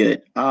really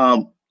good.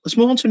 Let's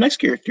move on to the next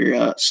character,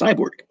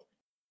 Cyborg.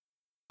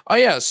 Oh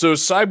yeah, so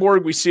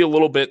Cyborg, we see a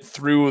little bit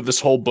through this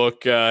whole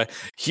book.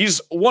 He's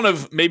one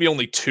of maybe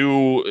only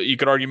 2, you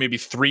could argue maybe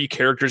 3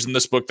 characters in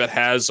this book that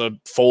has a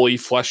fully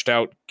fleshed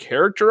out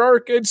character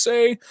arc, I'd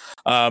say.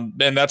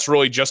 And that's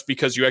really just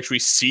because you actually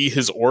see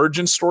his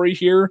origin story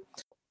here.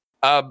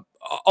 I'll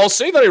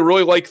say that I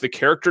really like the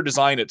character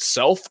design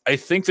itself. I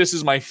think this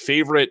is my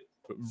favorite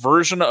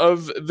version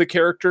of the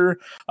character.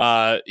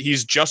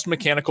 He's just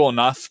mechanical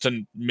enough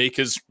to make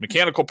his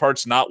mechanical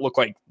parts not look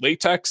like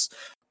latex,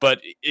 but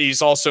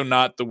he's also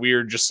not the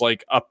weird, just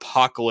like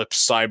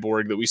apocalypse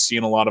cyborg that we see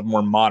in a lot of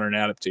more modern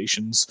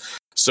adaptations.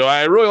 So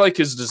I really like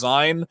his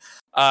design.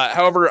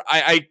 However,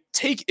 I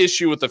take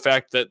issue with the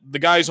fact that the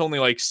guy's only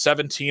like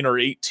 17 or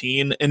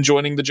 18 in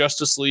joining the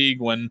Justice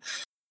League, when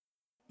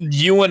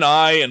you and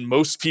I and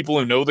most people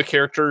who know the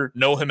character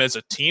know him as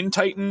a teen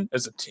titan,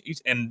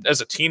 and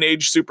as a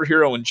teenage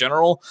superhero in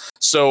general.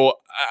 So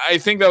I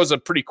think that was a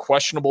pretty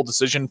questionable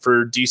decision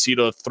for DC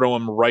to throw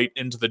him right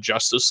into the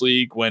Justice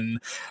League, when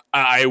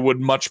I would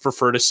much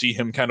prefer to see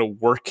him kind of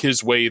work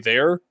his way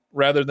there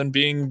rather than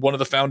being one of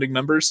the founding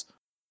members.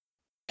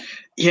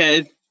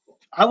 Yeah,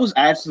 I was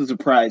absolutely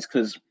surprised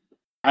because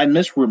I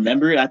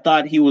misremembered. I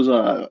thought he was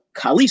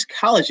at least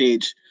college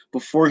age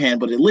beforehand,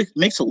 but it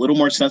makes a little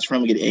more sense for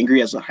him to get angry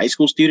as a high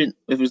school student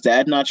with his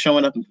dad not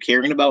showing up and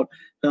caring about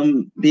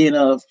him being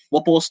a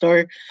football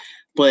star.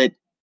 But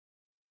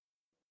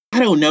I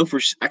don't know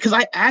because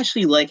I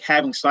actually like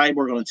having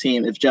Cyborg on the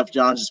team if Geoff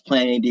Johns is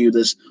planning to do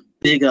this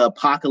big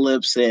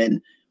apocalypse and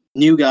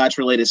New Gods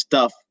related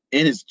stuff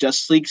in his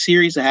Justice League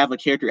series, to have a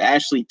character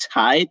actually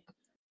tied,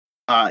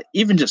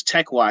 even just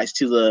tech wise,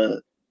 to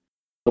the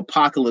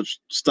apocalypse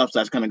stuff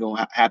that's going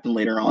to happen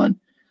later on.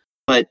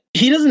 But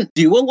he doesn't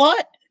do a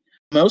lot.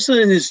 Most of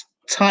his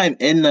time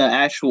in the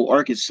actual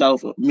arc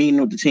itself, meeting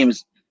with the team,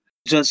 is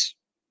just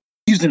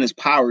using his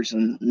powers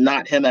and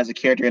not him as a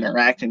character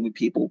interacting with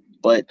people.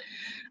 But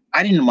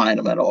I didn't mind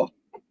him at all.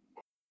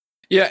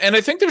 Yeah, and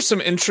I think there's some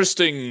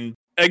interesting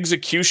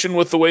execution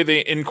with the way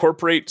they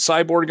incorporate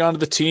Cyborg onto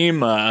the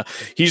team.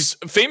 He's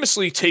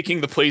famously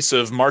taking the place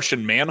of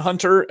Martian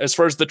Manhunter as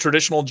far as the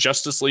traditional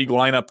Justice League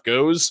lineup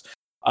goes.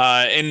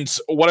 And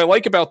what I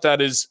like about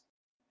that is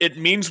it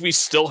means we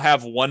still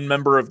have one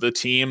member of the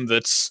team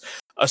that's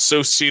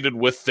associated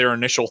with their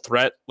initial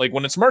threat. Like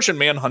when it's Martian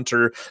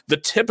Manhunter, the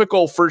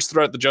typical first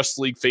threat the Justice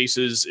League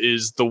faces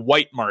is the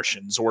White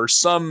Martians or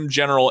some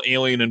general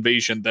alien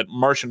invasion that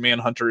Martian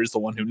Manhunter is the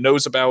one who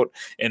knows about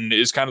and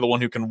is kind of the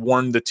one who can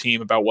warn the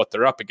team about what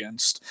they're up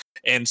against.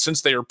 And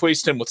since they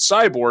replaced him with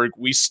Cyborg,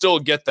 we still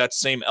get that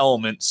same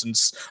element,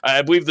 since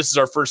I believe this is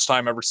our first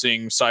time ever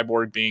seeing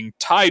Cyborg being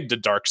tied to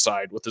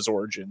Darkseid with his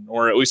origin,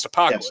 or at least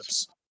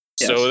Apocalypse.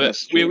 Yes. So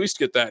Yes, we at least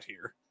get that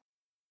here.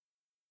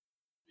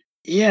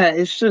 Yeah,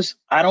 it's just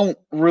I don't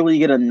really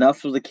get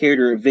enough of the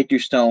character of Victor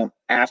Stone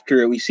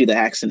after we see the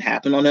accident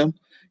happen on him.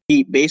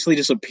 He basically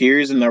just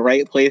appears in the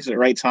right place at the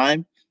right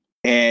time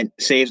and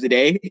saves the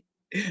day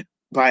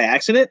by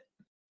accident.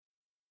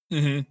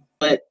 Mm-hmm.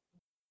 But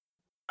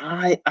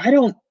I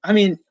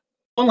mean,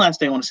 one last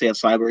thing I want to say of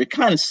Cyborg. It's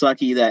kind of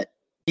sucky that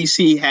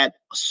DC had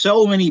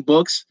so many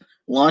books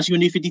launching in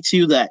New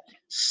 52 that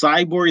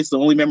Cyborg is the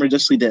only member of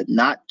Justice League that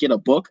not get a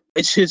book.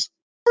 It's just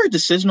we're a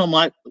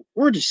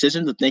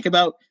decision to think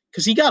about,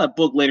 because he got a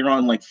book later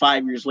on, like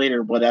 5 years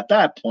later, but at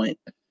that point,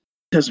 it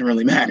doesn't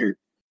really matter.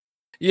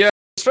 Yeah,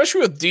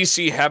 especially with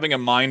DC having a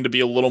mind to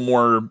be a little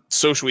more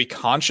socially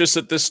conscious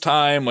at this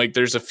time. Like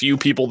there's a few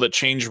people that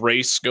change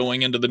race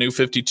going into the New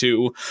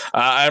 52.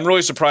 I'm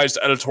really surprised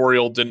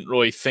editorial didn't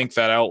really think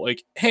that out.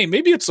 Like, hey,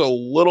 maybe it's a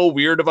little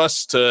weird of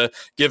us to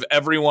give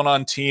everyone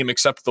on team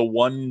except the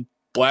one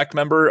black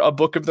member a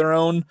book of their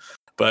own.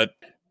 But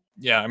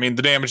yeah, I mean,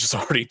 the damage is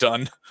already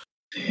done.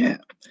 Yeah.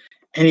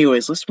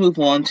 Anyways, let's move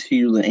on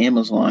to the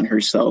Amazon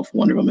herself,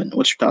 Wonder Woman.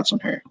 What's your thoughts on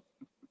her?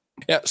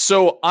 Yeah,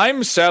 so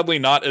I'm sadly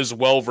not as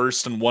well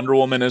versed in Wonder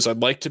Woman as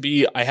I'd like to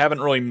be. I haven't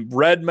really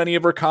read many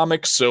of her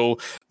comics, so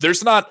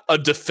there's not a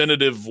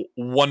definitive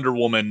Wonder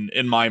Woman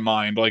in my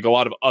mind like a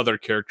lot of other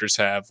characters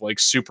have, like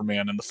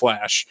Superman and the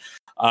Flash.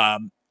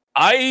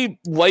 I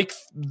like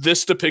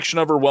this depiction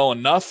of her well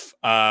enough.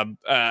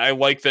 I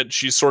like that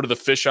she's sort of the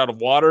fish out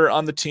of water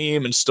on the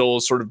team and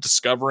still sort of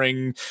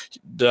discovering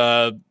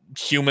the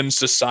human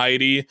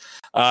society.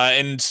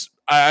 And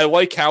I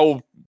like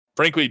how,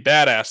 frankly,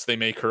 badass they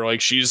make her.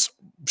 Like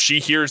she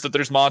hears that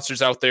there's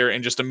monsters out there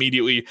and just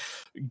immediately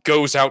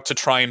goes out to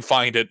try and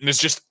find it, and is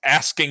just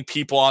asking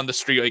people on the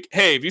street, like,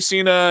 "Hey, have you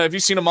seen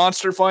a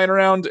monster flying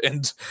around?"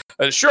 And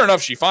sure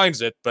enough, she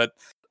finds it. But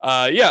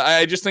yeah,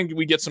 I just think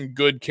we get some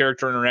good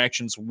character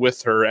interactions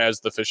with her as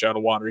the fish out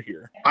of water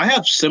here. I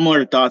have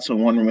similar thoughts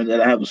on Wonder Woman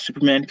that I have with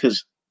Superman,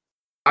 because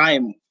I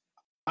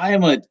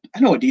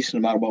know a decent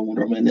amount about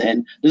Wonder Woman,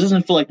 and this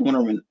doesn't feel like the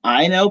Wonder Woman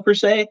I know per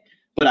se,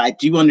 but I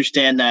do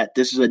understand that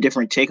this is a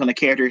different take on the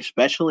character,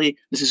 especially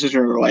this is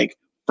her like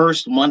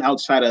first one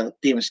outside of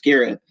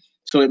Themyscira.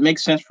 So it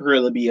makes sense for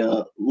her to be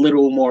a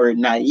little more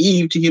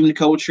naive to human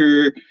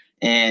culture,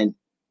 and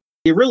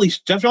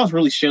Jeff Johns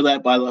really showed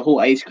that by the whole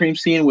ice cream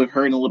scene with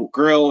her and the little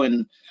girl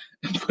and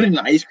putting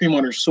the ice cream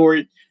on her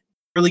sword.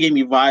 Really gave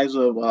me vibes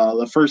of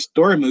the first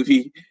Thor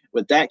movie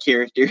with that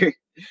character,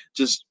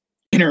 just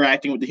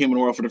interacting with the human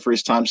world for the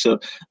first time. So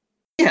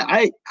yeah,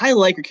 I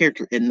like her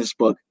character in this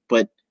book,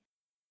 but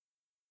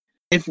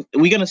if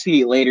we're gonna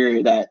see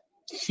later that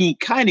he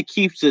kind of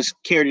keeps this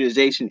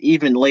characterization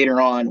even later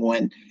on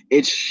when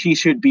she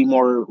should be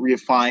more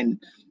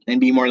refined and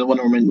be more the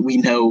Wonder Woman we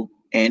know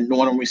and the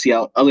Wonder Woman we see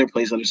out other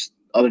places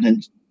other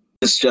than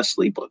this Justice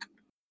League book.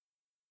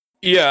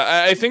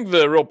 Yeah, I think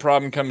the real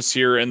problem comes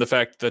here in the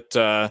fact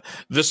that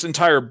this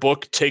entire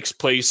book takes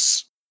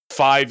place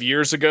 5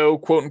 years ago,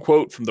 quote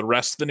unquote, from the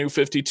rest of the New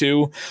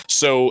 52.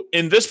 So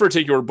in this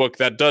particular book,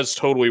 that does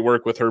totally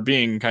work with her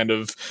being kind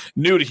of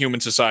new to human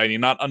society,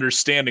 not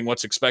understanding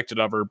what's expected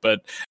of her.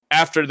 But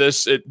after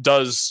this, it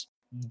does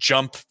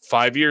jump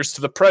 5 years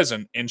to the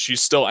present, and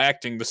she's still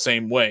acting the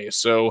same way.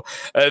 So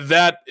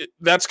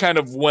that's kind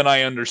of when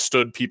I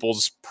understood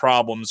people's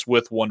problems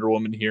with Wonder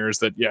Woman here, is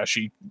that, yeah,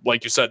 she,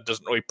 like you said,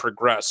 doesn't really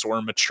progress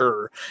or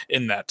mature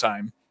in that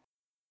time.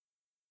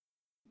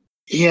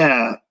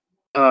 Yeah.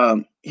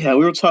 Yeah,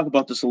 we will talk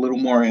about this a little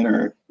more in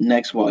our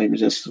next volume of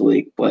Justice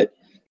League, but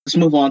let's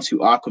move on to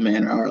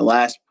Aquaman, our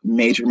last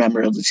major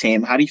member of the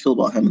team. How do you feel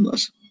about him in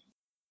this?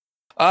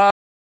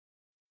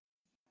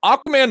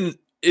 Aquaman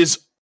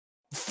is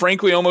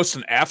frankly almost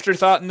an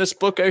afterthought in this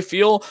book, I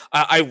feel.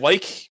 I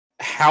like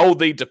how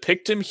they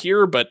depict him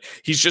here, but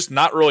he's just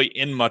not really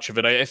in much of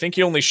it. I think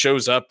he only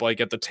shows up like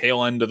at the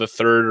tail end of the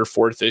 3rd or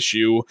 4th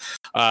issue.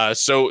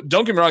 So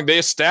don't get me wrong, they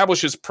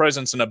establish his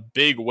presence in a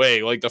big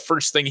way. Like the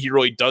first thing he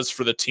really does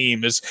for the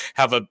team is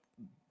have a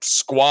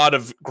squad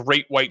of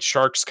great white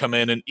sharks come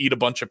in and eat a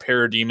bunch of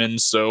parademons.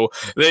 So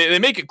they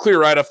make it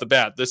clear right off the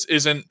bat, this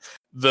isn't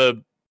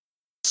the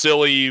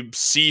silly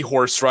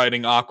seahorse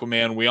riding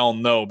Aquaman we all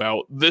know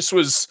about. This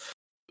was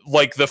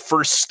like the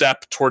first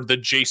step toward the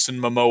Jason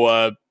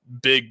Momoa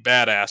big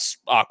badass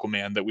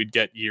Aquaman that we'd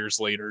get years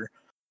later.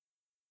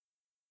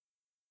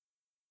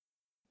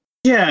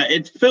 Yeah,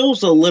 it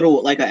feels a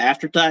little like an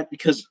afterthought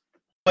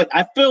but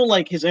I feel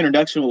like his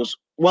introduction was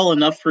well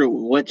enough for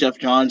what Jeff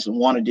Johns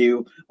want to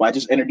do by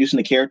just introducing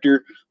the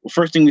character. Well,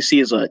 first thing we see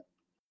is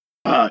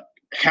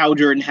Hal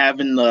Jordan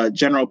having the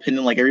general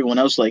opinion like everyone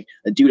else, like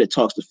a dude that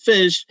talks to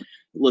fish,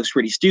 It looks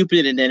pretty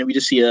stupid, and then we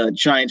just see a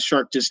giant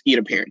shark just eat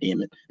a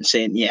parademon and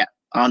saying, "Yeah,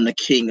 I'm the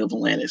king of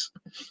Atlantis,"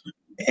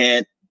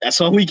 and that's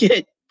all we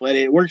get. But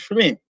it works for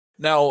me.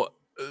 Now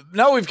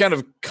we've kind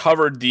of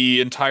covered the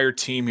entire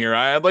team here.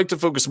 I'd like to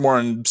focus more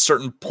on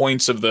certain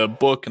points of the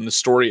book and the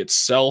story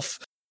itself.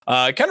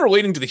 Kind of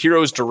relating to the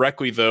heroes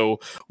directly, though,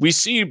 we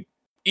see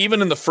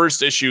even in the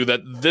first issue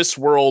that this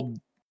world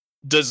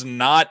does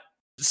not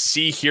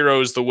see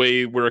heroes the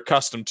way we're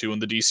accustomed to in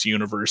the DC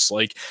universe.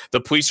 Like, the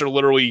police are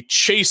literally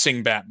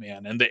chasing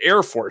Batman, and the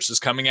Air Force is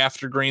coming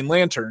after Green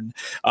Lantern,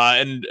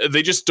 and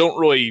they just don't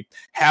really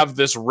have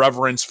this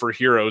reverence for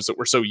heroes that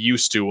we're so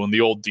used to in the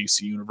old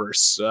DC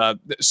universe.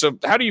 So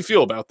how do you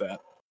feel about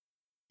that?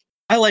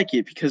 I like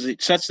it because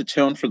it sets the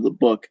tone for the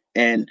book,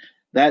 and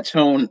that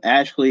tone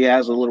actually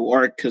has a little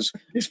arc because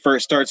it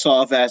first starts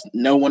off as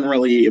no one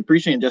really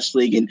appreciating Justice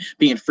League and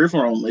being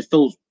fearful of them. It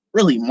feels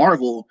really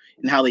Marvel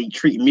in how they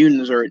treat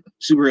mutants or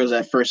superheroes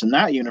at first in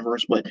that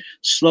universe, but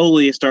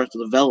slowly it starts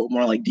to develop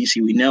more like DC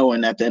we know.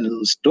 And at the end of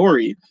the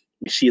story,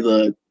 we see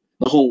the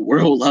whole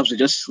world loves the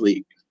Justice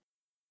League,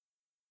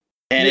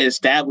 and it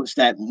established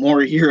that more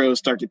heroes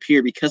start to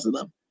appear because of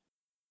them.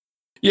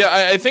 Yeah,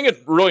 I think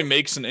it really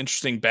makes an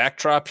interesting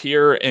backdrop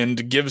here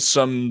and gives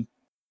some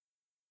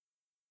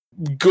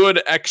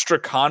good extra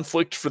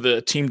conflict for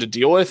the team to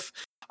deal with.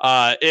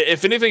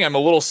 If anything, I'm a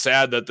little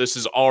sad that this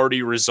is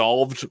already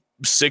resolved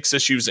 6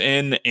 issues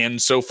in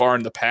and so far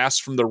in the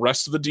past from the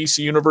rest of the DC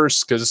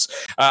universe, because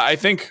I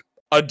think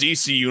a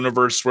DC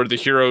universe where the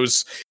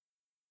heroes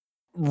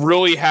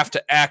really have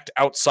to act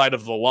outside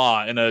of the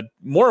law in a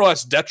more or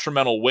less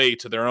detrimental way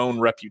to their own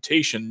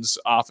reputations,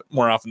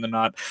 more often than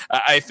not,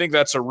 I think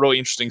that's a really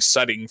interesting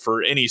setting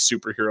for any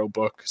superhero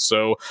book.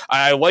 So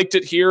I liked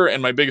it here,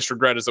 and my biggest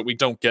regret is that we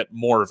don't get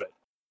more of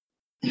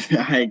it.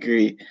 I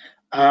agree.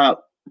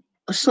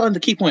 So the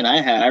key point I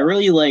had, I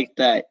really like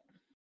that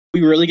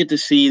we really get to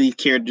see these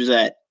characters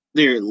at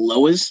their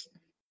lowest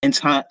in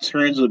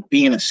terms of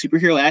being a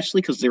superhero,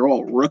 actually, because they're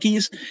all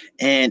rookies.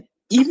 And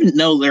even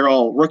though they're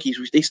all rookies,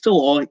 they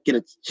still all get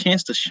a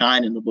chance to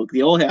shine in the book.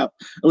 They all have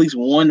at least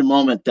one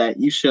moment that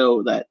you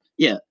show that,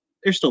 yeah,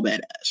 they're still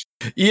badass.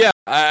 Yeah,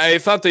 I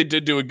thought they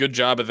did do a good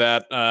job of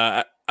that.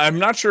 I'm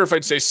not sure if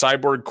I'd say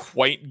Cyborg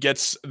quite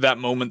gets that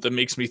moment that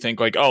makes me think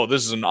like, oh,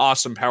 this is an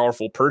awesome,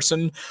 powerful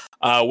person,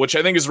 which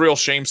I think is a real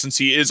shame since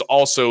he is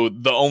also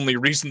the only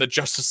reason that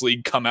Justice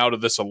League come out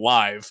of this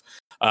alive.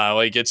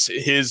 Like, it's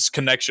his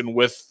connection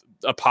with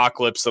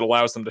Apocalypse that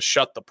allows them to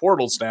shut the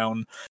portals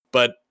down.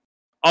 But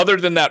other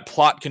than that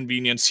plot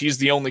convenience, he's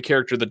the only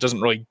character that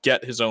doesn't really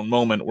get his own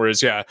moment.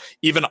 Whereas, yeah,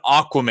 even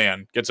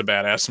Aquaman gets a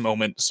badass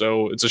moment.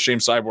 So it's a shame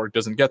Cyborg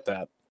doesn't get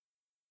that.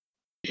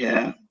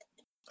 Yeah.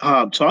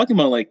 Talking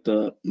about like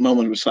the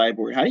moment with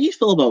Cyborg, how do you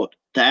feel about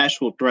the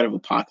actual threat of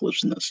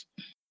Apocalypse in this?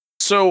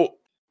 So,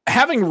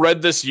 having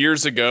read this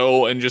years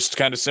ago and just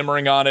kind of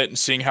simmering on it and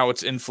seeing how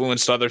it's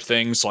influenced other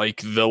things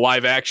like the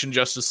live action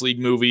Justice League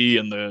movie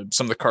and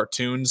some of the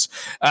cartoons,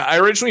 I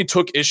originally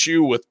took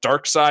issue with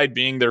Darkseid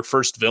being their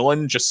first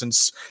villain, just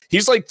since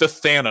he's like the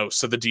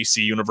Thanos of the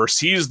DC universe.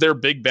 He's their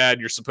big bad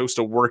you're supposed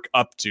to work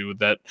up to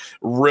that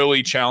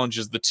really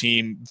challenges the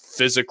team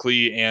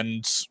physically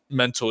and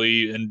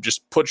mentally and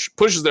just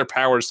pushes their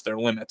powers to their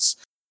limits.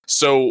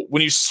 So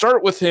when you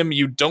start with him,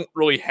 you don't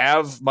really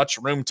have much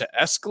room to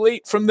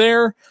escalate from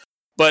there.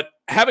 But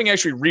having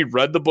actually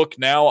reread the book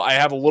now, I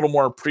have a little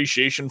more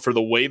appreciation for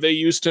the way they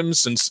used him,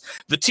 since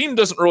the team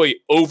doesn't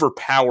really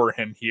overpower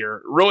him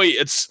here. Really,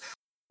 it's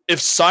if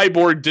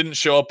Cyborg didn't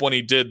show up when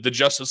he did, the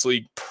Justice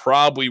League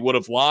probably would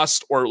have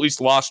lost, or at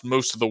least lost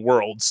most of the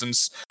world,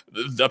 since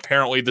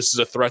apparently this is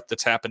a threat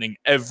that's happening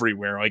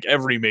everywhere. Like,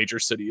 every major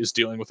city is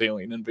dealing with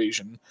alien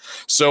invasion.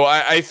 So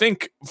I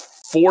think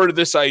for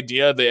this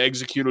idea, they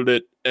executed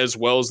it as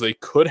well as they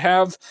could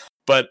have.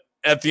 But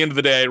at the end of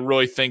the day, I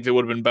really think they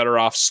would have been better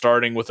off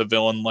starting with a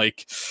villain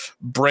like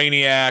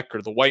Brainiac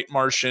or the White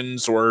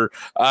Martians, or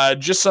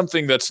just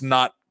something that's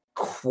not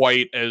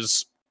quite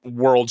as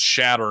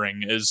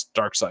world-shattering as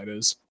Darkseid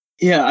is.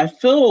 Yeah, I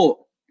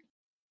feel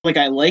like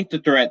I like the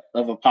threat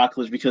of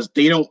Apocalypse because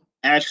they don't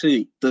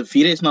actually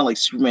defeat it. It's not like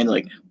Superman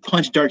like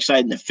punch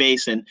Darkseid in the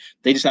face and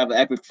they just have an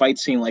epic fight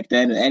scene like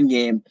that in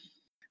the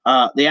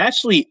Endgame. They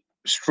actually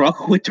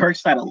struggle with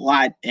Darkseid a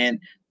lot, and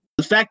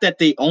the fact that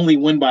they only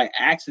win by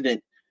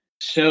accident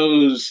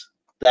shows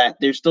that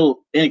they're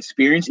still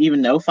inexperienced,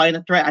 even though fighting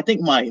a threat. I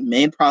think my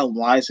main problem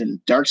lies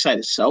in Darkseid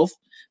itself,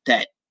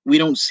 that we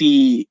don't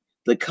see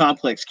the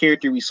complex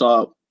character we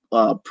saw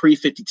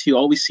pre-52.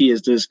 All we see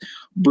is this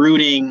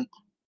brooding,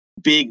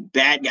 big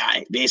bad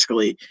guy,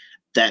 basically,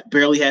 that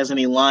barely has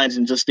any lines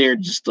and just there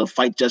just to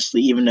fight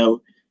justly, even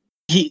though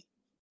you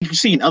can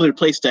see in other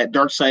places that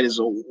Darkseid is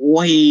a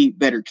way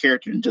better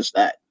character than just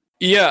that.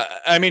 Yeah,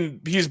 I mean,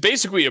 he's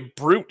basically a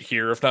brute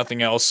here, if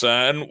nothing else.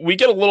 And we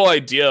get a little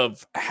idea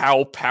of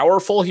how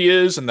powerful he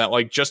is, and that,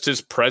 like, just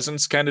his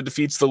presence kind of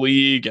defeats the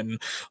League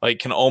and, like,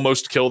 can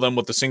almost kill them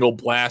with a single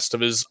blast of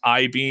his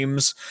eye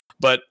beams.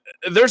 But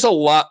there's a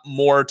lot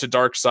more to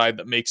Darkseid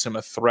that makes him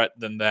a threat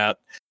than that.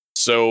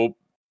 So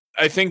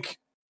I think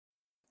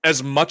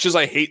as much as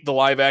I hate the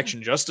live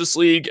action Justice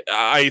League,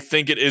 I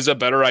think it is a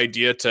better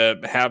idea to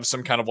have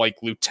some kind of like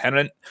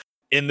lieutenant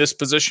in this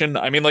position.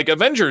 I mean, like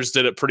Avengers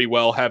did it pretty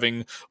well,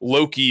 having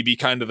Loki be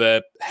kind of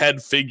the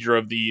head figure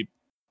of the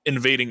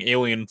invading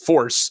alien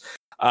force.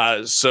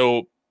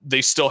 So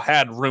they still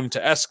had room to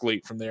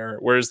escalate from there.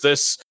 Whereas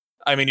this,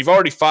 I mean, you've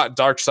already fought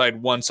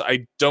Darkseid once.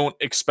 I don't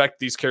expect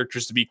these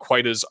characters to be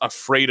quite as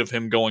afraid of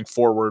him going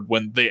forward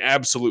when they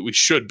absolutely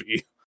should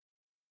be.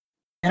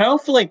 And I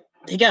don't feel like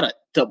they got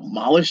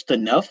demolished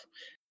enough.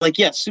 Like,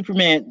 yeah,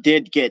 Superman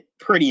did get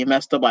pretty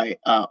messed up by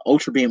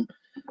Ultra Beam,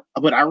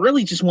 but I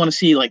really just want to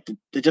see like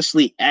the Justice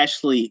League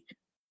actually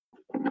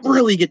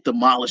really get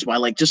demolished by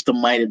like just the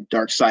might of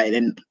Darkseid.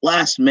 And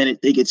last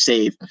minute they get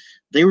saved.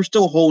 They were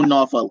still holding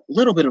off a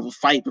little bit of a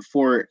fight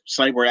before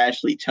Cyborg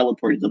actually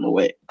teleported them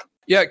away.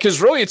 Yeah,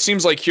 because really it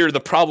seems like here the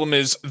problem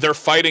is they're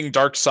fighting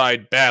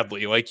Darkseid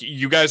badly. Like,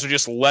 you guys are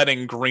just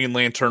letting Green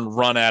Lantern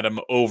run at him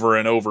over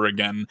and over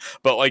again.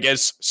 But like,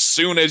 as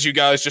soon as you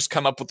guys just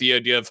come up with the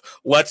idea of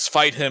let's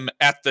fight him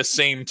at the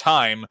same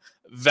time,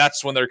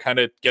 that's when they're kind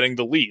of getting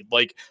the lead.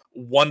 Like,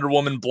 Wonder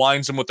Woman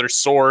blinds him with her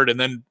sword, and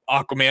then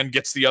Aquaman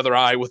gets the other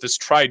eye with his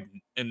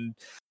trident. And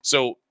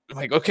so,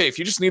 like, okay, if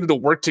you just needed to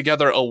work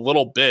together a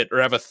little bit or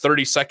have a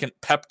 30-second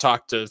pep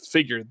talk to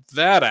figure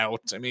that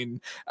out, I mean,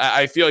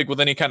 I feel like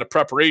with any kind of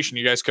preparation,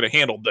 you guys could have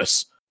handled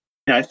this.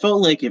 Yeah, I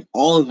felt like if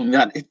all of them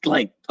got it,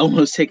 like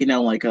almost taken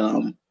down like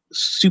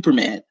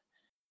Superman,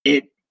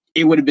 it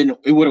would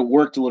have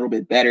worked a little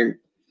bit better.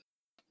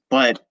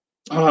 But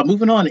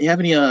moving on, you have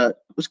any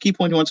what's key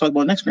point you want to talk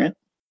about next, Grant?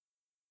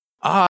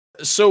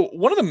 So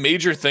one of the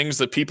major things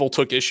that people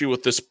took issue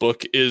with this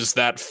book is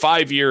that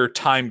 5-year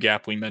time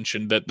gap we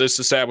mentioned, that this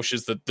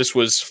establishes that this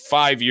was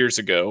 5 years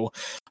ago,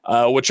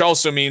 which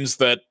also means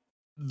that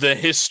the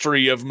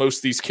history of most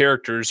of these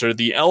characters, or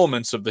the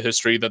elements of the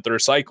history that they're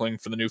recycling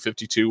for the New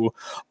 52,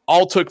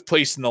 all took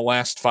place in the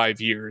last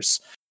 5 years.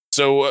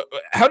 So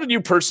how did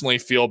you personally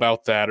feel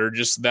about that, or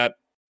just that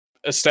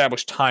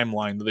established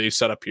timeline that they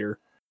set up here?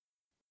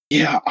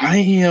 Yeah, I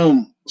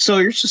am. So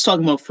you're just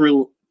talking about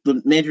for the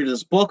nature of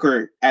this book,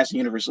 or as a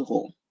universe as a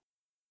whole?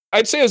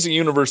 I'd say as a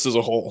universe as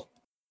a whole.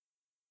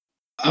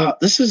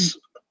 This is,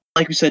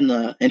 like we said in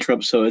the intro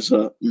episode, is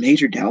a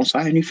major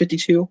downside of New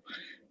 52,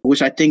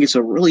 which I think is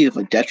really of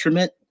a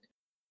detriment,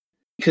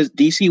 because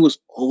DC was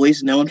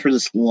always known for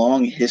this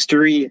long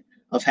history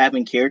of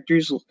having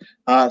characters,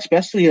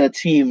 especially a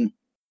team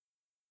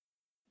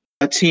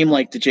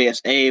like the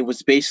JSA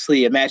was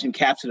basically, imagine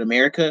Captain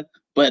America,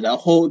 but a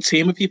whole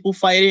team of people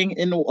fighting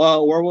in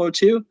World War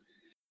II.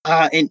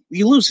 And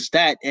you lose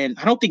that, and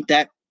I don't think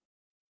that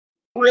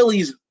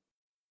really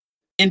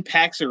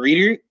impacts a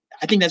reader.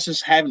 I think that's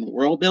just having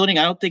world building.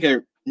 I don't think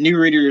a new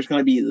reader is going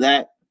to be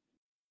that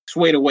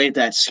swayed away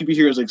that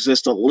superheroes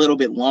exist a little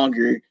bit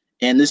longer,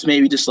 and this may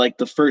be just like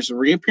the first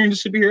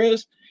reappearance of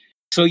superheroes.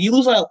 So you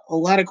lose a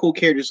lot of cool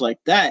characters like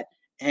that.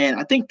 And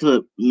I think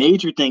the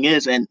major thing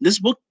is, and this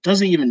book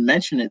doesn't even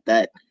mention it,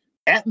 that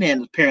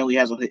Batman apparently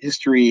has a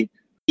history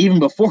even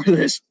before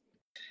this.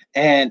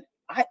 And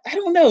I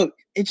don't know.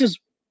 It's just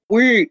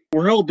we're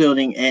world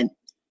building, and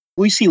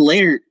we see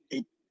later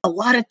a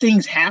lot of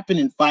things happen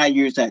in 5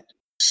 years that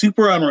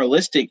super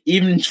unrealistic,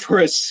 even for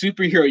a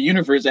superhero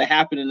universe that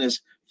happened in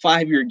this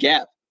 5-year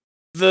gap.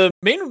 The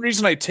main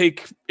reason I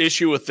take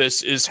issue with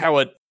this is how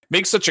it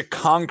makes such a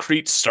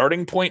concrete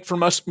starting point for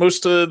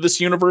most of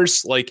this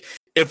universe. Like,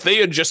 if they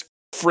had just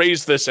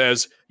phrased this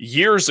as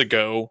years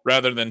ago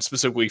rather than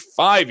specifically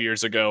 5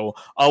 years ago,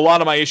 a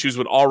lot of my issues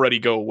would already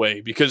go away,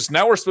 because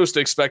now we're supposed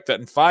to expect that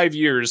in 5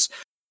 years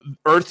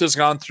Earth has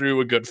gone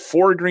through a good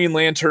 4 Green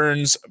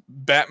Lanterns,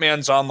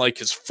 Batman's on like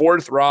his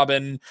 4th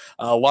Robin,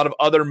 a lot of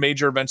other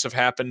major events have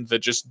happened that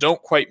just don't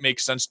quite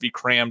make sense to be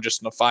crammed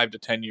just in a 5 to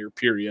 10 year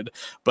period.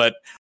 But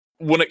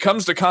when it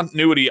comes to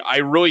continuity, I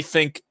really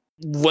think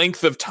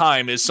length of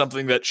time is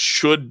something that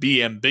should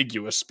be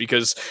ambiguous,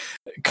 because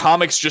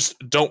comics just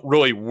don't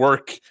really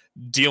work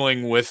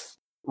dealing with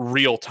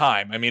real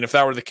time. I mean, if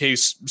that were the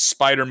case,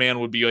 Spider-Man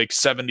would be like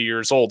 70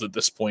 years old at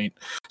this point.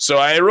 So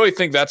I really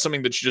think that's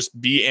something that should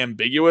just be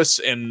ambiguous.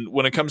 And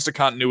when it comes to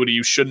continuity,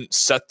 you shouldn't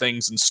set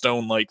things in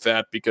stone like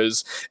that,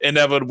 because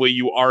inevitably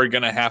you are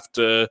going to have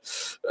to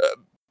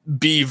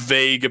be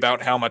vague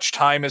about how much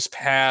time has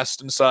passed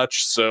and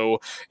such. So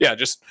yeah,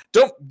 just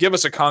don't give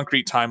us a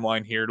concrete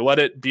timeline here. Let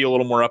it be a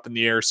little more up in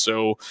the air,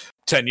 so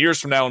 10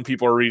 years from now when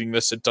people are reading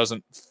this, it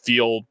doesn't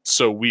feel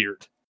so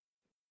weird.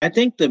 I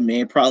think the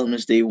main problem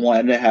is they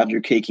wanted to have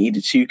their cake and eat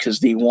it too, because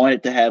they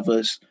wanted to have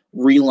us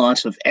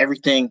relaunch of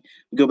everything,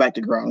 go back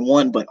to ground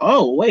one. But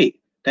oh wait,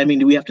 that mean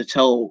do we have to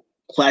tell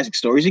classic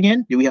stories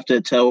again? Do we have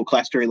to tell a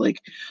classic story like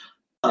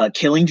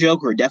Killing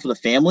Joke or Death of the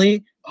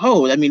Family?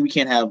 Oh, that mean we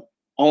can't have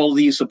all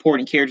these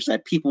supporting characters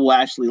that people will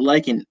actually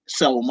like and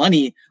sell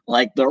money,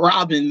 like the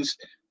Robins,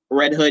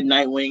 Red Hood,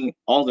 Nightwing,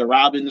 all the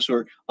Robins,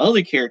 or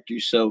other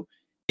characters. So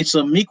it's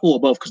a equal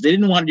of both, because they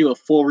didn't want to do a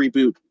full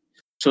reboot.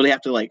 So they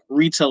have to like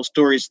retell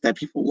stories that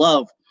people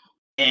love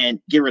and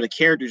get rid of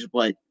characters,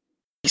 but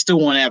they still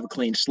want to have a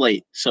clean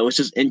slate. So it's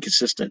just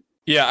inconsistent.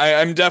 Yeah,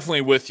 I'm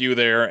definitely with you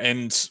there.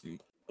 And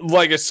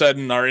like I said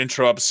in our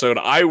intro episode,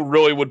 I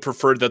really would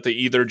prefer that they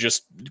either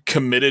just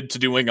committed to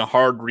doing a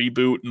hard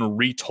reboot and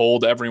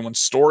retold everyone's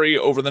story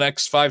over the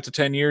next 5 to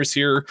 10 years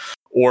here,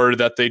 or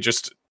that they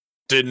just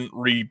didn't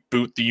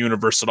reboot the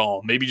universe at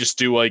all. Maybe just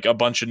do like a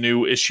bunch of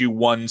new issue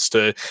ones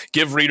to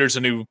give readers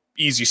a new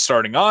easy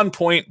starting on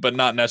point, but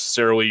not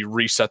necessarily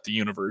reset the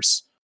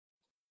universe.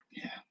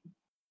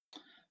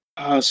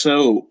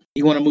 So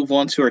you want to move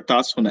on to our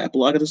thoughts on the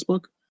epilogue of this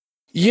book?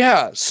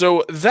 Yeah,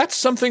 so that's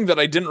something that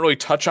I didn't really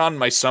touch on in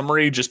my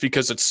summary just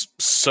because it's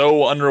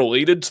so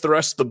unrelated to the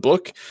rest of the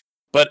book.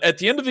 But at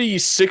the end of the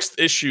 6th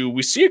issue,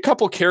 we see a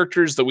couple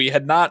characters that we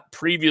had not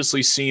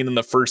previously seen in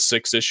the first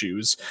 6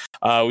 issues.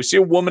 We see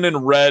a woman in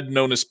red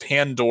known as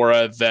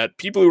Pandora that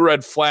people who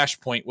read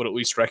Flashpoint would at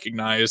least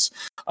recognize,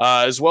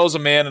 as well as a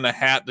man in a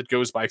hat that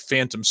goes by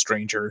Phantom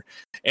Stranger.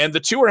 And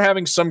the two are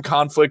having some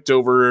conflict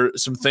over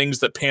some things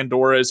that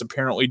Pandora is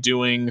apparently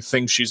doing,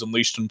 things she's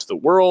unleashed into the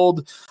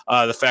world,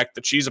 the fact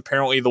that she's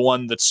apparently the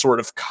one that sort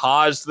of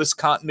caused this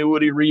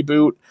continuity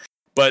reboot.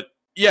 But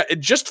yeah, it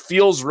just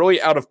feels really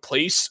out of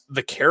place.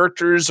 The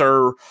characters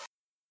are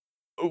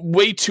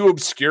way too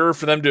obscure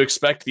for them to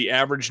expect the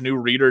average new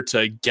reader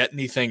to get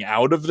anything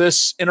out of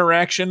this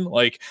interaction.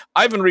 Like,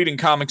 I've been reading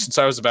comics since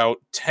I was about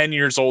 10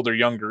 years old or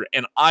younger,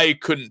 and I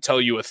couldn't tell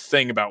you a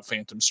thing about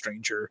Phantom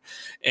Stranger.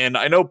 And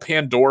I know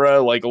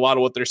Pandora, like a lot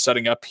of what they're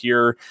setting up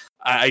here,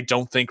 I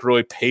don't think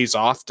really pays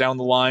off down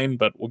the line,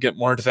 but we'll get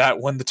more into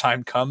that when the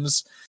time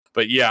comes.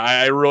 But yeah,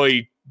 I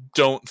really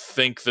don't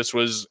think this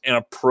was an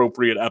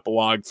appropriate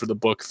epilogue for the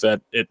book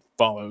that it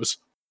follows.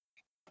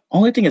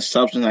 Only thing of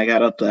substance I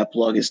got up the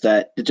epilogue is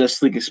that the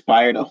Justice League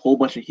inspired a whole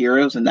bunch of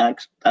heroes, and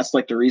that's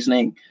like the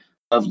reasoning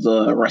of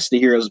the rest of the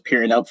heroes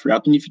appearing up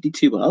throughout the New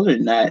 52. But other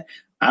than that,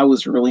 I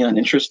was really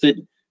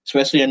uninterested.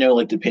 Especially, I know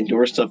like the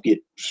Pandora stuff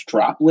gets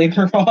dropped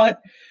later on,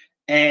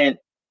 and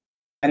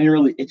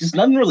it just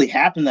nothing really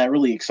happened that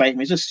really excited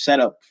me. It's just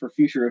set up for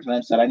future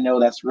events that I know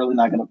that's really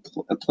not going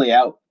to play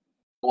out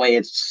the way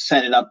it's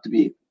set it up to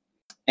be.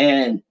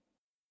 And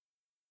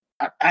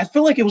I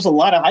feel like it was a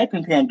lot of hype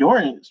in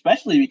Pandora,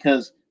 especially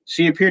because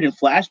she appeared in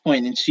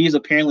Flashpoint, and she's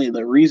apparently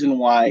the reason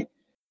why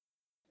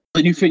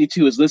the New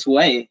 52 is this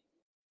way.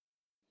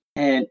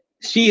 And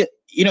she,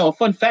 a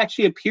fun fact,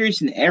 she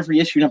appears in every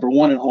issue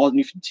 #1 in all the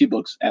New 52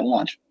 books at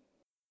launch.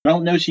 I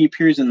don't know if she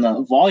appears in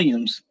the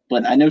volumes,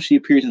 but I know she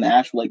appears in the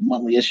actual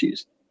monthly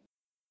issues.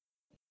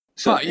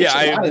 So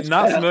yeah, I'm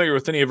not familiar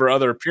with any of her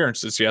other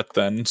appearances yet.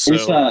 Then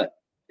so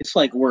it's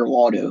like where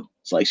Waldo.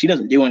 It's like she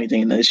doesn't do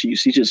anything in the issue.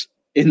 She's just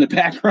in the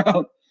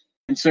background.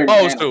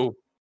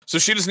 So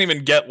she doesn't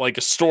even get like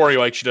a story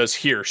like she does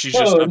here. She's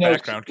just a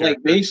background character.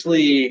 Like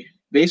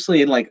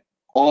basically in like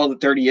all the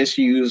 30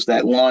 issues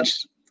that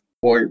launched,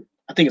 or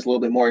I think it's a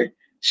little bit more,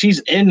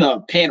 she's in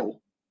the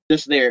panel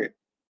just there,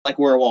 like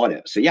where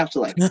Waldo. So you have to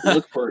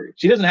look for her.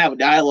 She doesn't have a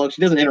dialogue.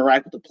 She doesn't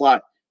interact with the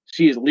plot.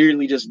 She is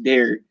literally just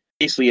there.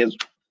 Basically, is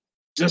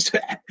just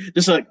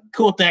a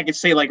cool thing I can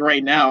say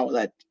right now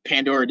that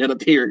Pandora did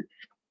appear.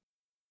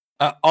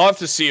 I'll have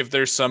to see if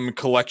there's some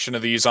collection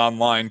of these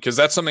online, because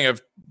that's something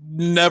I've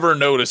never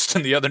noticed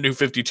in the other New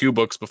 52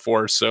 books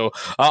before. So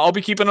I'll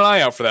be keeping an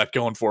eye out for that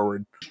going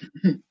forward.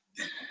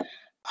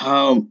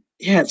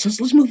 Yeah, so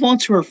let's move on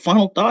to our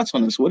final thoughts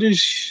on this. What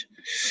is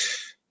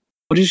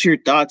your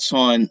thoughts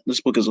on this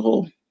book as a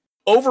whole?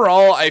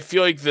 Overall, I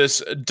feel like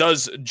this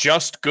does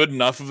just good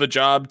enough of a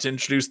job to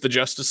introduce the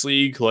Justice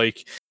League.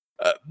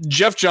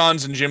 Geoff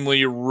Johns and Jim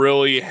Lee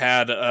really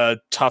had a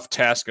tough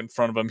task in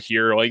front of them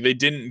here. They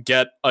didn't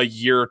get a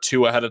year or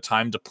two ahead of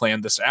time to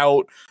plan this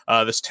out.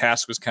 This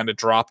task was kind of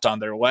dropped on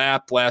their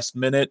lap last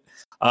minute.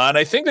 And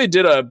I think they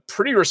did a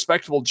pretty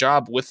respectable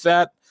job with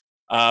that.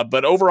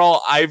 But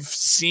overall, I've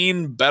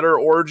seen better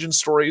origin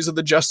stories of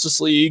the Justice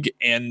League,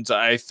 and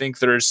I think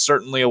there's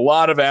certainly a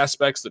lot of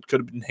aspects that could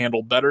have been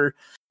handled better.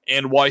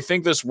 And while I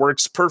think this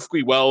works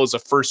perfectly well as a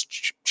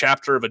first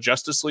chapter of a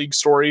Justice League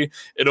story,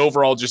 it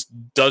overall just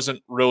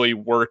doesn't really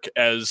work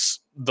as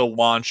the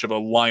launch of a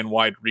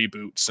line-wide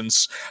reboot.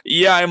 Since,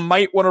 yeah, I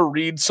might want to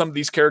read some of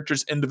these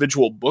characters'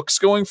 individual books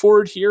going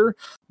forward here,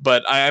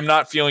 but I'm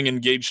not feeling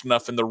engaged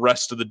enough in the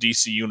rest of the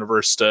DC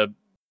universe to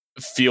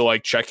feel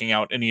like checking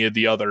out any of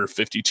the other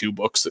 52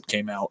 books that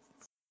came out.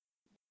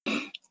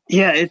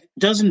 Yeah, it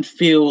doesn't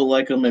feel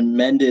like a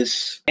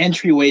tremendous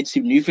entryway to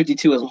New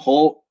 52 as a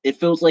whole. It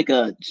feels like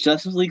a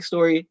Justice League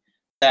story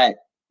that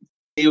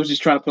it was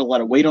just trying to put a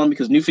lot of weight on,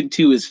 because New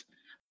 52 is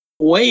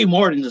way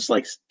more than just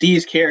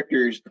these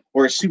characters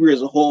or a super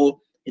as a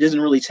whole. It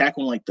doesn't really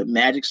tackle the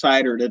magic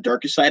side or the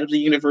darker side of the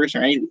universe or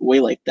any way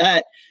like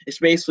that. It's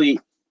basically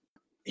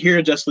here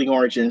at Justice League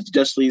Origins.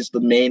 Justice League is the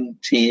main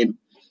team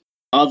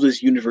of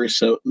this universe,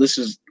 so this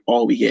is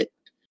all we get.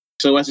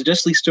 So as a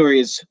Justice League story,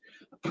 is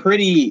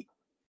pretty.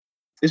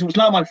 This was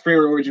not my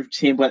favorite origin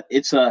team, but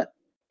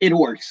it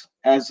works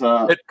as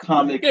a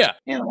comic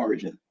and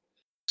origin.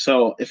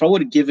 So if I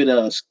would give it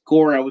a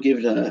score, I would give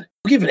it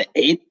an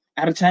 8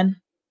 out of 10,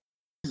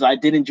 because I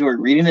did enjoy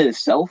reading it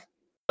itself,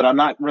 but I'm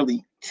not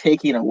really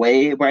taking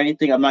away by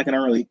anything. I'm not going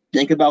to really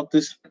think about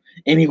this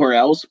anywhere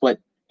else, but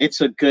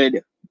it's a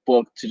good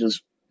book to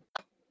just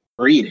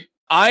read.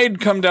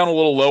 I'd come down a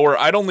little lower.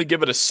 I'd only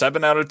give it a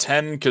 7 out of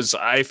 10 because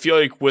I feel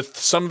like with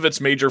some of its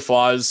major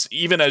flaws,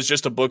 even as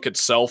just a book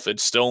itself, it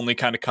still only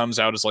kind of comes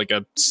out as like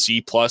a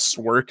C+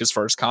 work as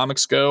far as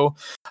comics go.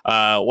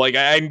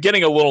 I'm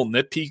getting a little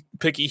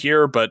nitpicky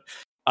here, but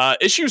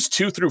issues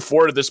 2 through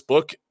 4 of this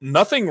book,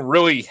 nothing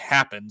really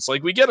happens.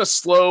 Like, we get a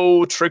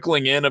slow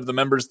trickling in of the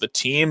members of the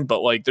team,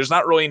 but like there's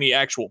not really any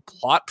actual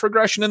plot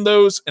progression in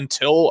those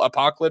until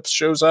Apocalypse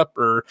shows up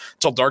or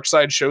until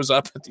Darkseid shows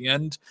up at the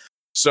end.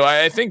 So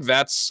I think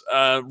that's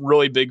a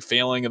really big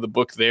failing of the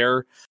book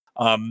there.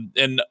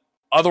 And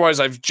otherwise,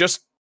 I've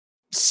just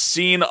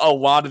seen a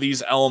lot of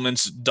these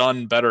elements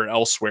done better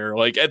elsewhere.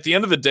 Like, at the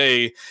end of the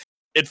day,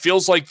 it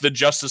feels like the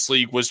Justice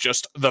League was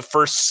just the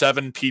first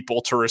 7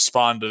 people to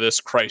respond to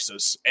this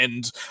crisis.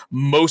 And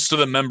most of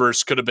the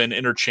members could have been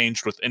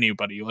interchanged with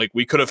anybody. Like,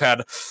 we could have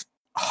had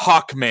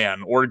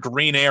Hawkman or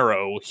Green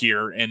Arrow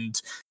here,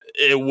 and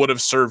it would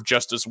have served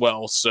just as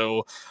well.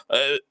 So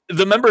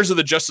the members of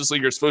the Justice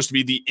League are supposed to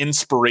be the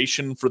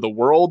inspiration for the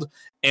world,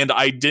 and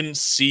I didn't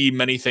see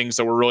many things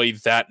that were really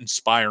that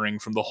inspiring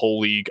from the whole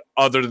league,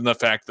 other than the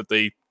fact that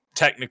they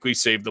technically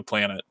saved the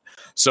planet.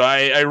 So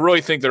I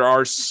really think there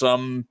are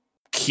some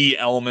key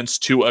elements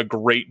to a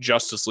great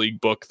Justice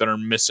League book that are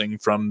missing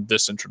from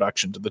this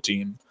introduction to the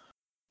team.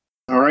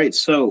 All right,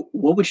 so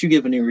what would you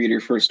give a new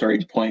reader for a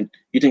starting point?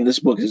 You think this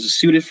book is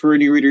suited for a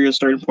new reader as a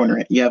starting point,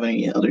 or you have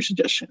any other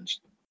suggestions?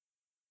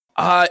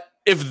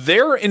 If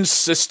they're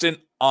insistent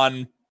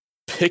on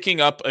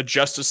picking up a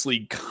Justice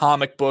League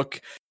comic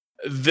book,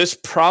 this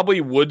probably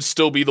would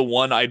still be the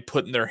one I'd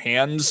put in their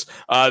hands.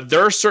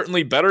 There are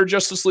certainly better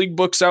Justice League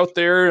books out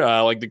there,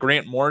 like the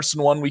Grant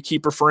Morrison one we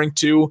keep referring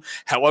to.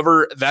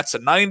 However, that's a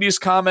 90s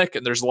comic,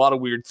 and there's a lot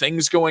of weird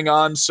things going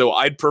on, so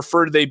I'd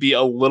prefer they be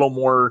a little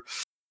more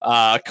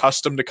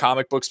accustomed to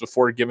comic books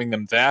before giving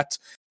them that.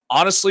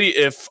 Honestly,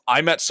 if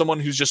I met someone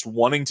who's just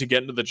wanting to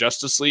get into the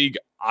Justice League,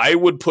 I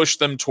would push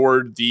them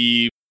toward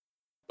the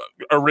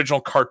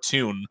original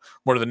cartoon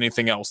more than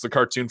anything else, the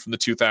cartoon from the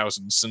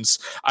 2000s, since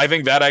I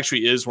think that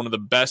actually is one of the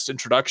best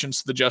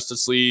introductions to the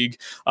Justice League,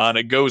 and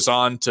it goes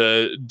on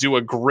to do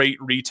a great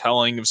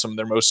retelling of some of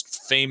their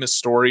most famous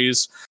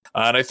stories,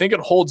 and I think it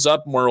holds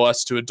up more or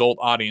less to adult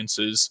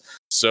audiences,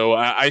 so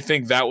I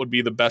think that would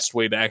be the best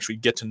way to actually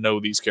get to know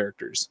these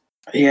characters.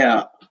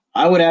 Yeah,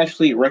 I would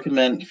actually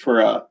recommend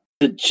for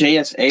the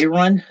JSA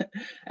run,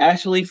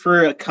 actually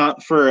for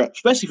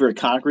especially for a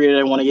comic reader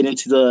that want to get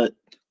into the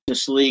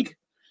Justice League.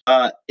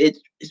 It's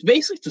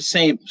basically the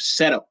same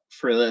setup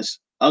for this,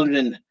 other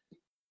than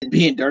it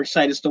being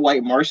Darkseid is the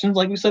White Martians,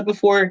 like we said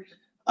before.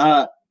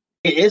 It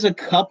is a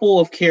couple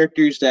of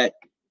characters that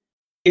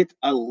get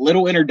a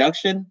little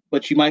introduction,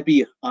 but you might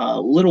be a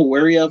little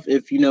wary of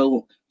if you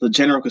know the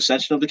general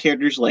conception of the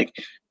characters, like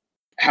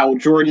how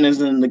Jordan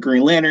is in the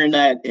Green Lantern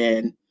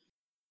and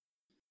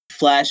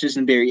Flash is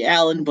in Barry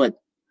Allen,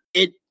 but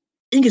I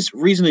think it's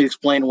reasonably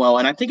explained well,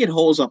 and I think it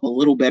holds up a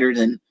little better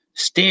than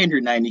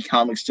standard 90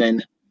 comics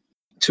than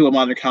to a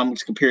modern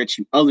comics compared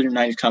to other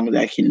 90s comics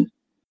that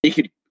they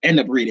could end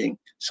up reading.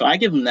 So I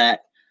give them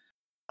that.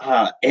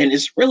 And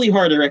it's really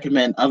hard to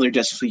recommend other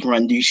Justice League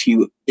run due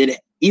to it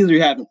either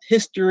having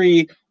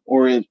history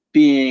or it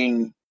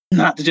being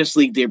not the Justice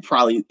League they're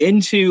probably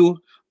into.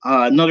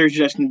 Another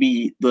suggestion would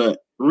be the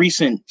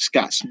recent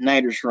Scott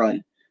Snyder's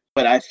run.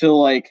 But I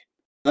feel like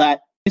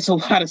that it's a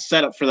lot of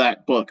setup for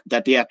that book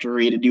that they have to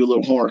read and do a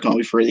little homework on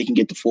before they can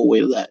get the full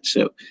weight of that.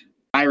 So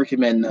I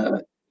recommend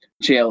the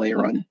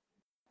JLA run.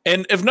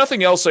 And if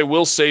nothing else, I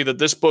will say that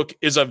this book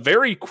is a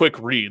very quick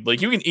read.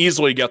 Like, you can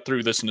easily get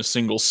through this in a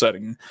single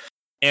setting.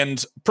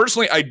 And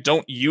personally, I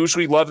don't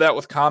usually love that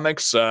with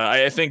comics.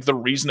 I think the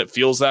reason it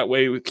feels that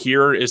way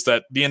here is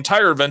that the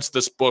entire events of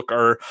this book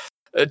are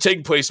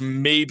taking place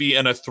maybe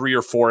in a 3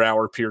 or 4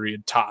 hour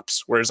period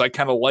tops. Whereas I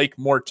kind of like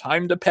more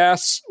time to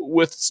pass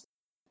with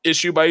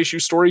issue by issue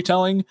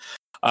storytelling.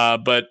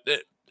 But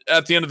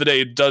at the end of the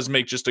day, it does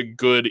make just a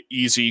good,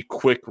 easy,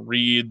 quick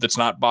read that's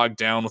not bogged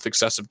down with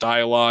excessive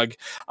dialogue.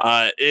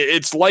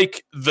 It's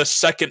like the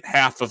second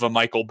half of a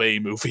Michael Bay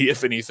movie,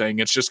 if anything.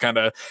 It's just kind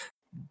of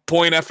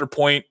point after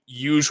point,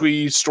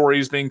 usually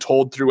stories being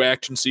told through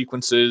action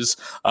sequences,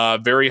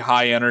 very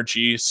high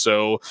energy.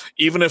 So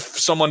even if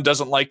someone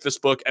doesn't like this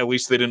book, at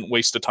least they didn't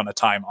waste a ton of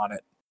time on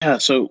it. Yeah,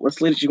 so you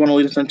want to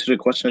lead us into the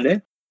question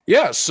today?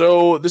 Yeah,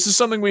 so this is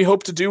something we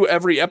hope to do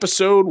every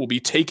episode. We'll be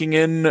taking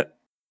in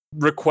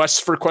requests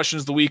for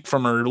questions of the week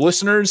from our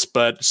listeners,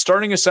 but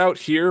starting us out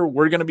here,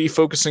 we're going to be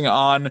focusing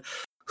on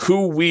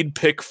who we'd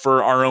pick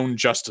for our own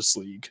Justice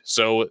League.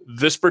 So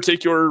this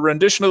particular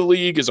rendition of the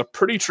league is a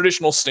pretty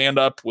traditional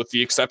stand-up, with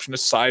the exception of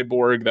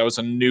Cyborg. That was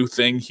a new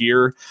thing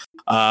here.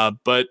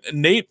 But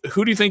Nate,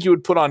 who do you think you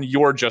would put on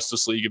your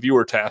Justice League if you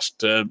were tasked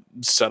to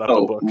set up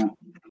a book?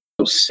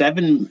 So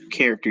 7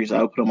 characters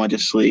I would put on my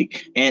Justice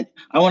League, and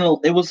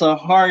it was a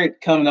hard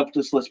coming up with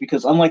this list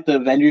because unlike the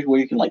Avengers where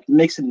you can like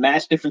mix and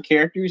match different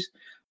characters,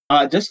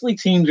 Justice League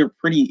teams are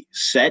pretty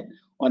set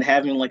on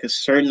having like a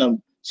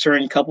certain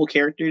certain couple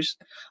characters.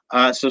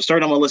 So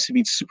starting on my list would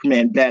be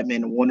Superman,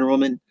 Batman, Wonder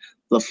Woman,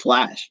 The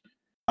Flash.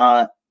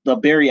 The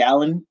Barry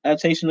Allen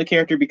adaptation of the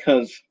character,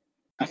 because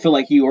I feel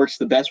like he works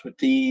the best with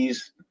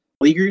these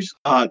leaguers.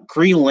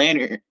 Green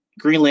Lantern.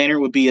 Green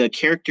Lantern would be a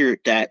character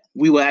that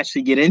we will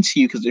actually get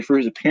into because their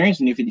first appearance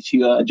in New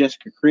 52,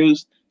 Jessica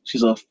Cruz.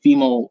 She's a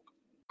female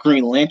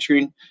Green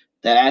Lantern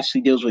that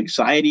actually deals with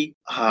anxiety.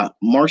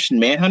 Martian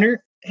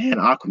Manhunter and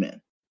Aquaman.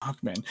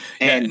 Aquaman.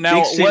 And now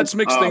Vixen, let's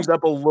mix things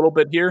up a little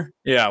bit here.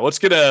 Yeah, let's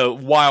get a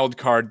wild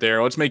card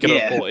there. Let's make it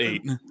a full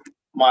 8.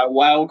 My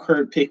wild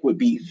card pick would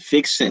be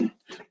Vixen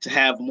to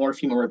have more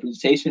female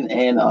representation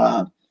and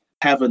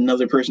have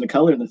another person of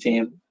color in the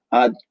team.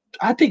 I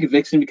pick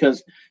Vixen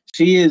because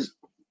she is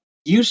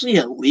usually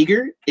a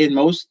leaguer in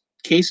most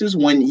cases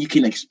when you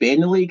can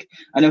expand the league.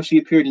 I know she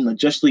appeared in the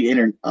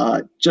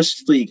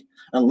Justice League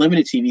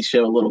Unlimited TV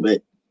show a little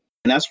bit,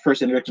 and that's the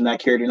person directing that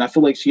character. And I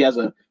feel like she has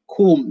a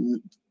cool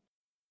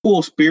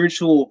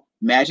spiritual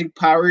magic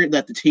power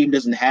that the team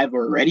doesn't have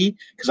already,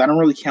 because I don't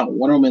really count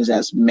Wonder Woman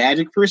as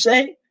magic per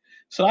se.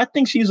 So I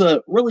think she's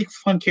a really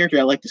fun character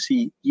I'd like to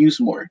see used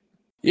more.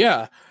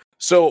 Yeah.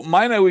 So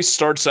mine always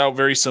starts out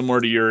very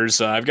similar to yours.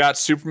 I've got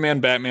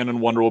Superman, Batman,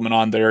 and Wonder Woman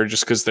on there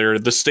just because they're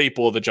the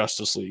staple of the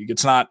Justice League.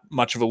 It's not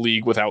much of a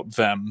league without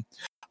them.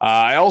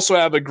 I also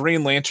have a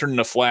Green Lantern and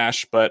a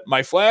Flash, but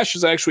my Flash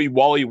is actually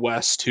Wally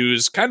West,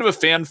 who's kind of a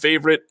fan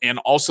favorite and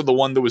also the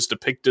one that was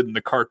depicted in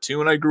the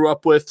cartoon I grew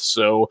up with.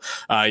 So,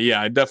 I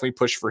definitely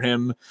push for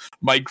him.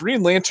 My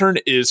Green Lantern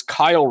is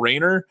Kyle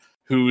Rayner,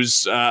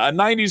 who's a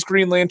 90s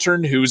Green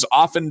Lantern who's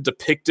often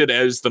depicted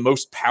as the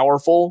most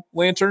powerful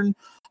Lantern.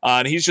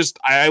 And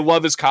I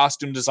love his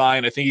costume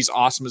design. I think he's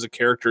awesome as a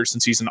character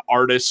since he's an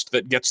artist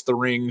that gets the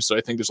ring. So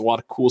I think there's a lot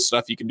of cool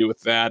stuff you can do with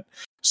that.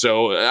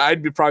 So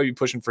I'd probably be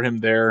pushing for him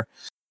there.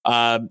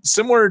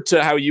 Similar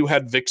to how you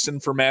had Vixen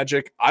for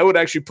Magic, I would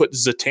actually put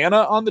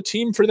Zatanna on the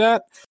team for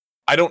that.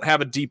 I don't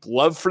have a deep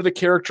love for the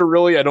character,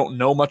 really. I don't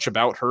know much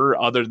about her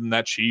other than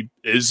that she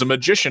is a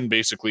magician,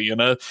 basically,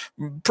 and a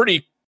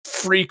pretty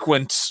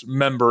frequent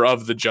member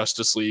of the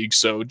Justice League.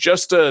 So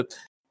just to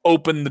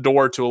open the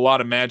door to a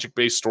lot of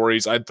magic-based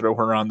stories, I'd throw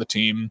her on the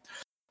team.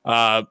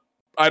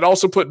 I'd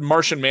also put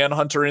Martian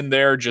Manhunter in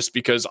there just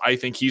because I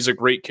think he's a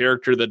great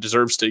character that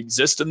deserves to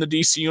exist in the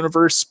DC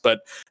universe, but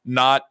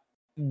not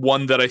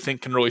one that I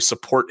think can really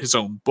support his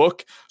own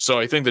book. So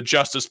I think the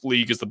Justice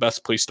League is the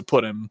best place to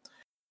put him.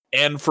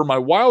 And for my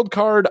wild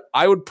card,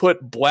 I would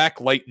put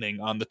Black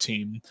Lightning on the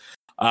team.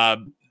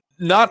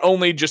 Not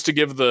only just to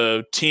give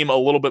the team a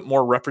little bit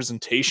more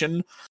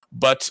representation,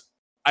 but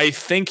I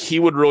think he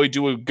would really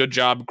do a good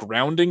job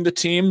grounding the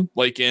team.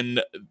 Like in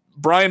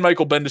Brian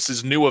Michael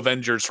Bendis' new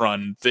Avengers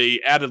run,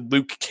 they added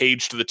Luke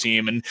Cage to the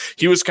team, and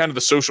he was kind of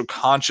the social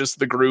conscious of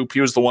the group.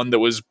 He was the one that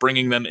was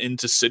bringing them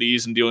into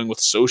cities and dealing with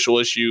social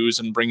issues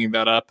and bringing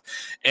that up.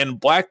 And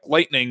Black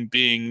Lightning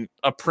being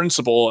a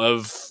principal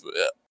of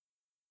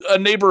a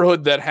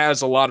neighborhood that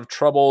has a lot of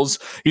troubles.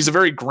 He's a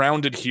very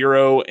grounded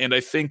hero, and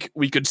I think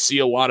we could see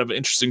a lot of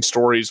interesting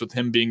stories with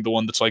him being the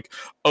one that's like,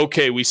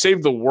 okay, we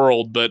saved the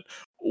world, but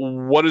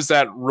what does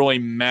that really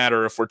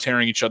matter if we're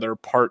tearing each other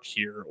apart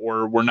here,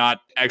 or we're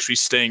not actually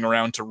staying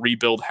around to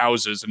rebuild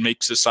houses and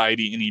make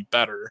society any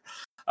better?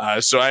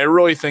 So I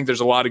really think there's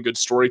a lot of good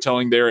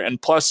storytelling there.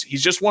 And plus,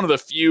 he's just one of the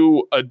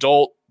few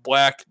adult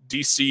Black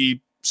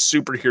DC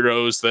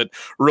superheroes that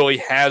really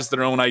has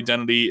their own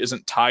identity,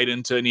 isn't tied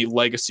into any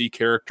legacy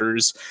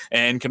characters,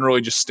 and can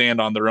really just stand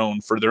on their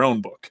own for their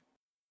own book.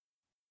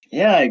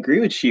 Yeah, I agree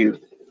with you.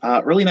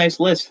 Really nice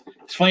list.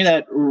 It's funny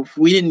that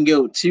we didn't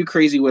go too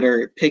crazy with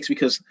our picks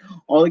because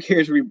all the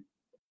characters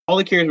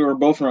were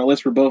both on our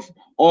list were both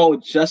all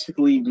Justice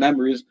League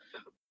members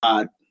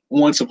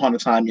once upon a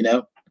time, you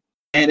know.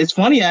 And it's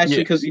funny actually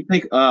because you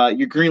pick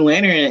your Green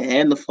Lantern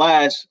and the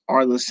Flash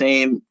are the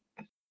same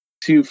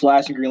two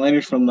Flash and Green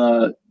Lanterns from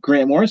the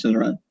Grant Morrison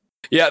run.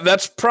 Yeah,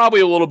 that's probably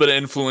a little bit of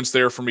influence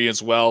there for me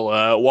as well.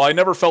 While I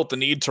never felt the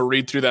need to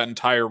read through that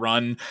entire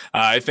run,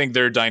 I think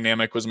their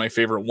dynamic was my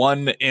favorite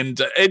one,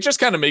 and it just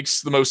kind of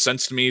makes the most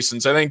sense to me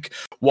since I think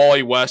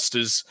Wally West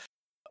is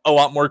a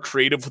lot more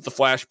creative with the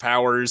Flash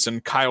powers,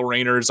 and Kyle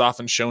Rayner is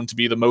often shown to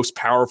be the most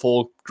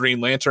powerful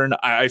Green Lantern.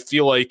 I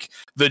feel like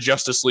the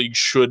Justice League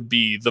should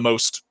be the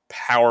most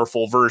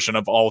powerful version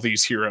of all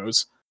these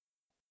heroes.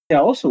 Yeah,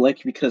 I also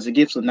like it because it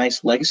gives a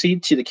nice legacy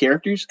to the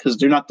characters because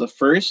they're not the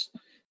first.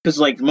 Because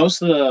like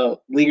most of the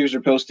leaders are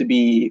supposed to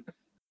be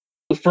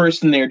the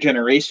first in their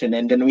generation,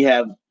 and then we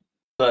have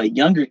the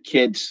younger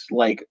kids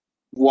like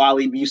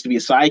Wally used to be a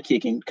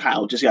sidekick, and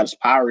Kyle just got his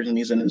powers, and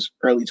he's in his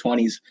early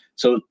 20s.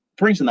 So it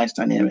brings a nice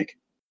dynamic.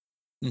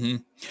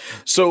 Mm-hmm.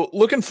 So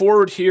looking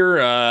forward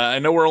here, I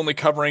know we're only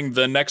covering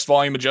the next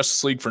volume of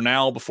Justice League for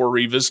now before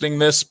revisiting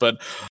this,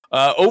 but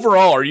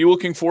overall, are you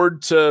looking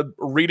forward to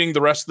reading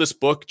the rest of this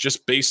book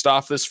just based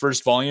off this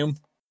first volume?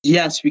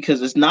 Yes,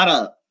 because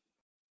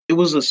it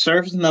was a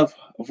surface enough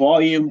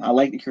volume. I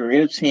like the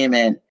creative team,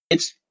 and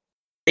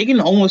they can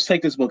almost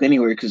take this book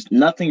anywhere because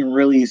nothing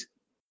really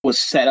was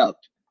set up,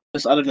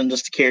 just other than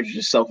just the characters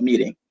itself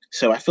meeting.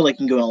 So I feel like you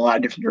can go in a lot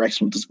of different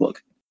directions with this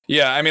book.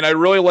 Yeah, I mean, I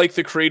really like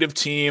the creative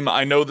team.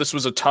 I know this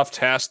was a tough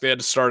task they had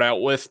to start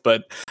out with,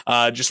 but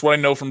just what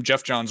I know from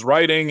Jeff Johns'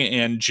 writing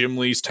and Jim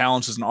Lee's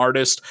talents as an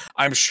artist,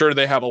 I'm sure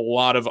they have a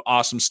lot of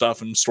awesome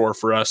stuff in store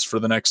for us for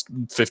the next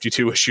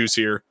 52 issues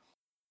here.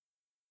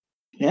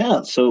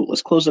 Yeah, so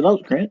let's close it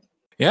out, Grant.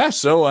 Yeah,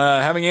 so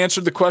having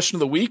answered the question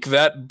of the week,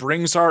 that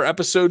brings our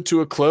episode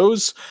to a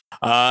close.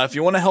 If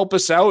you want to help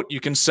us out, you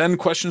can send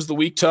questions of the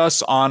week to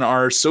us on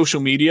our social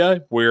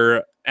media.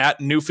 We're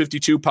at New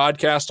 52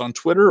 Podcast on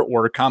Twitter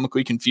or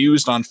Comically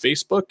Confused on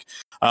Facebook.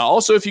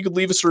 Also, if you could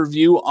leave us a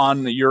review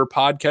on your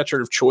podcatcher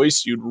of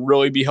choice, you'd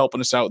really be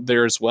helping us out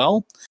there as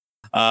well.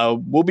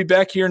 We'll be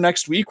back here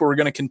next week where we're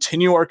going to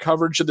continue our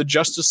coverage of the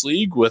Justice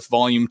League with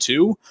Volume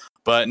 2.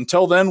 But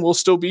until then, we'll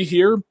still be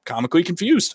here, Comically Confused.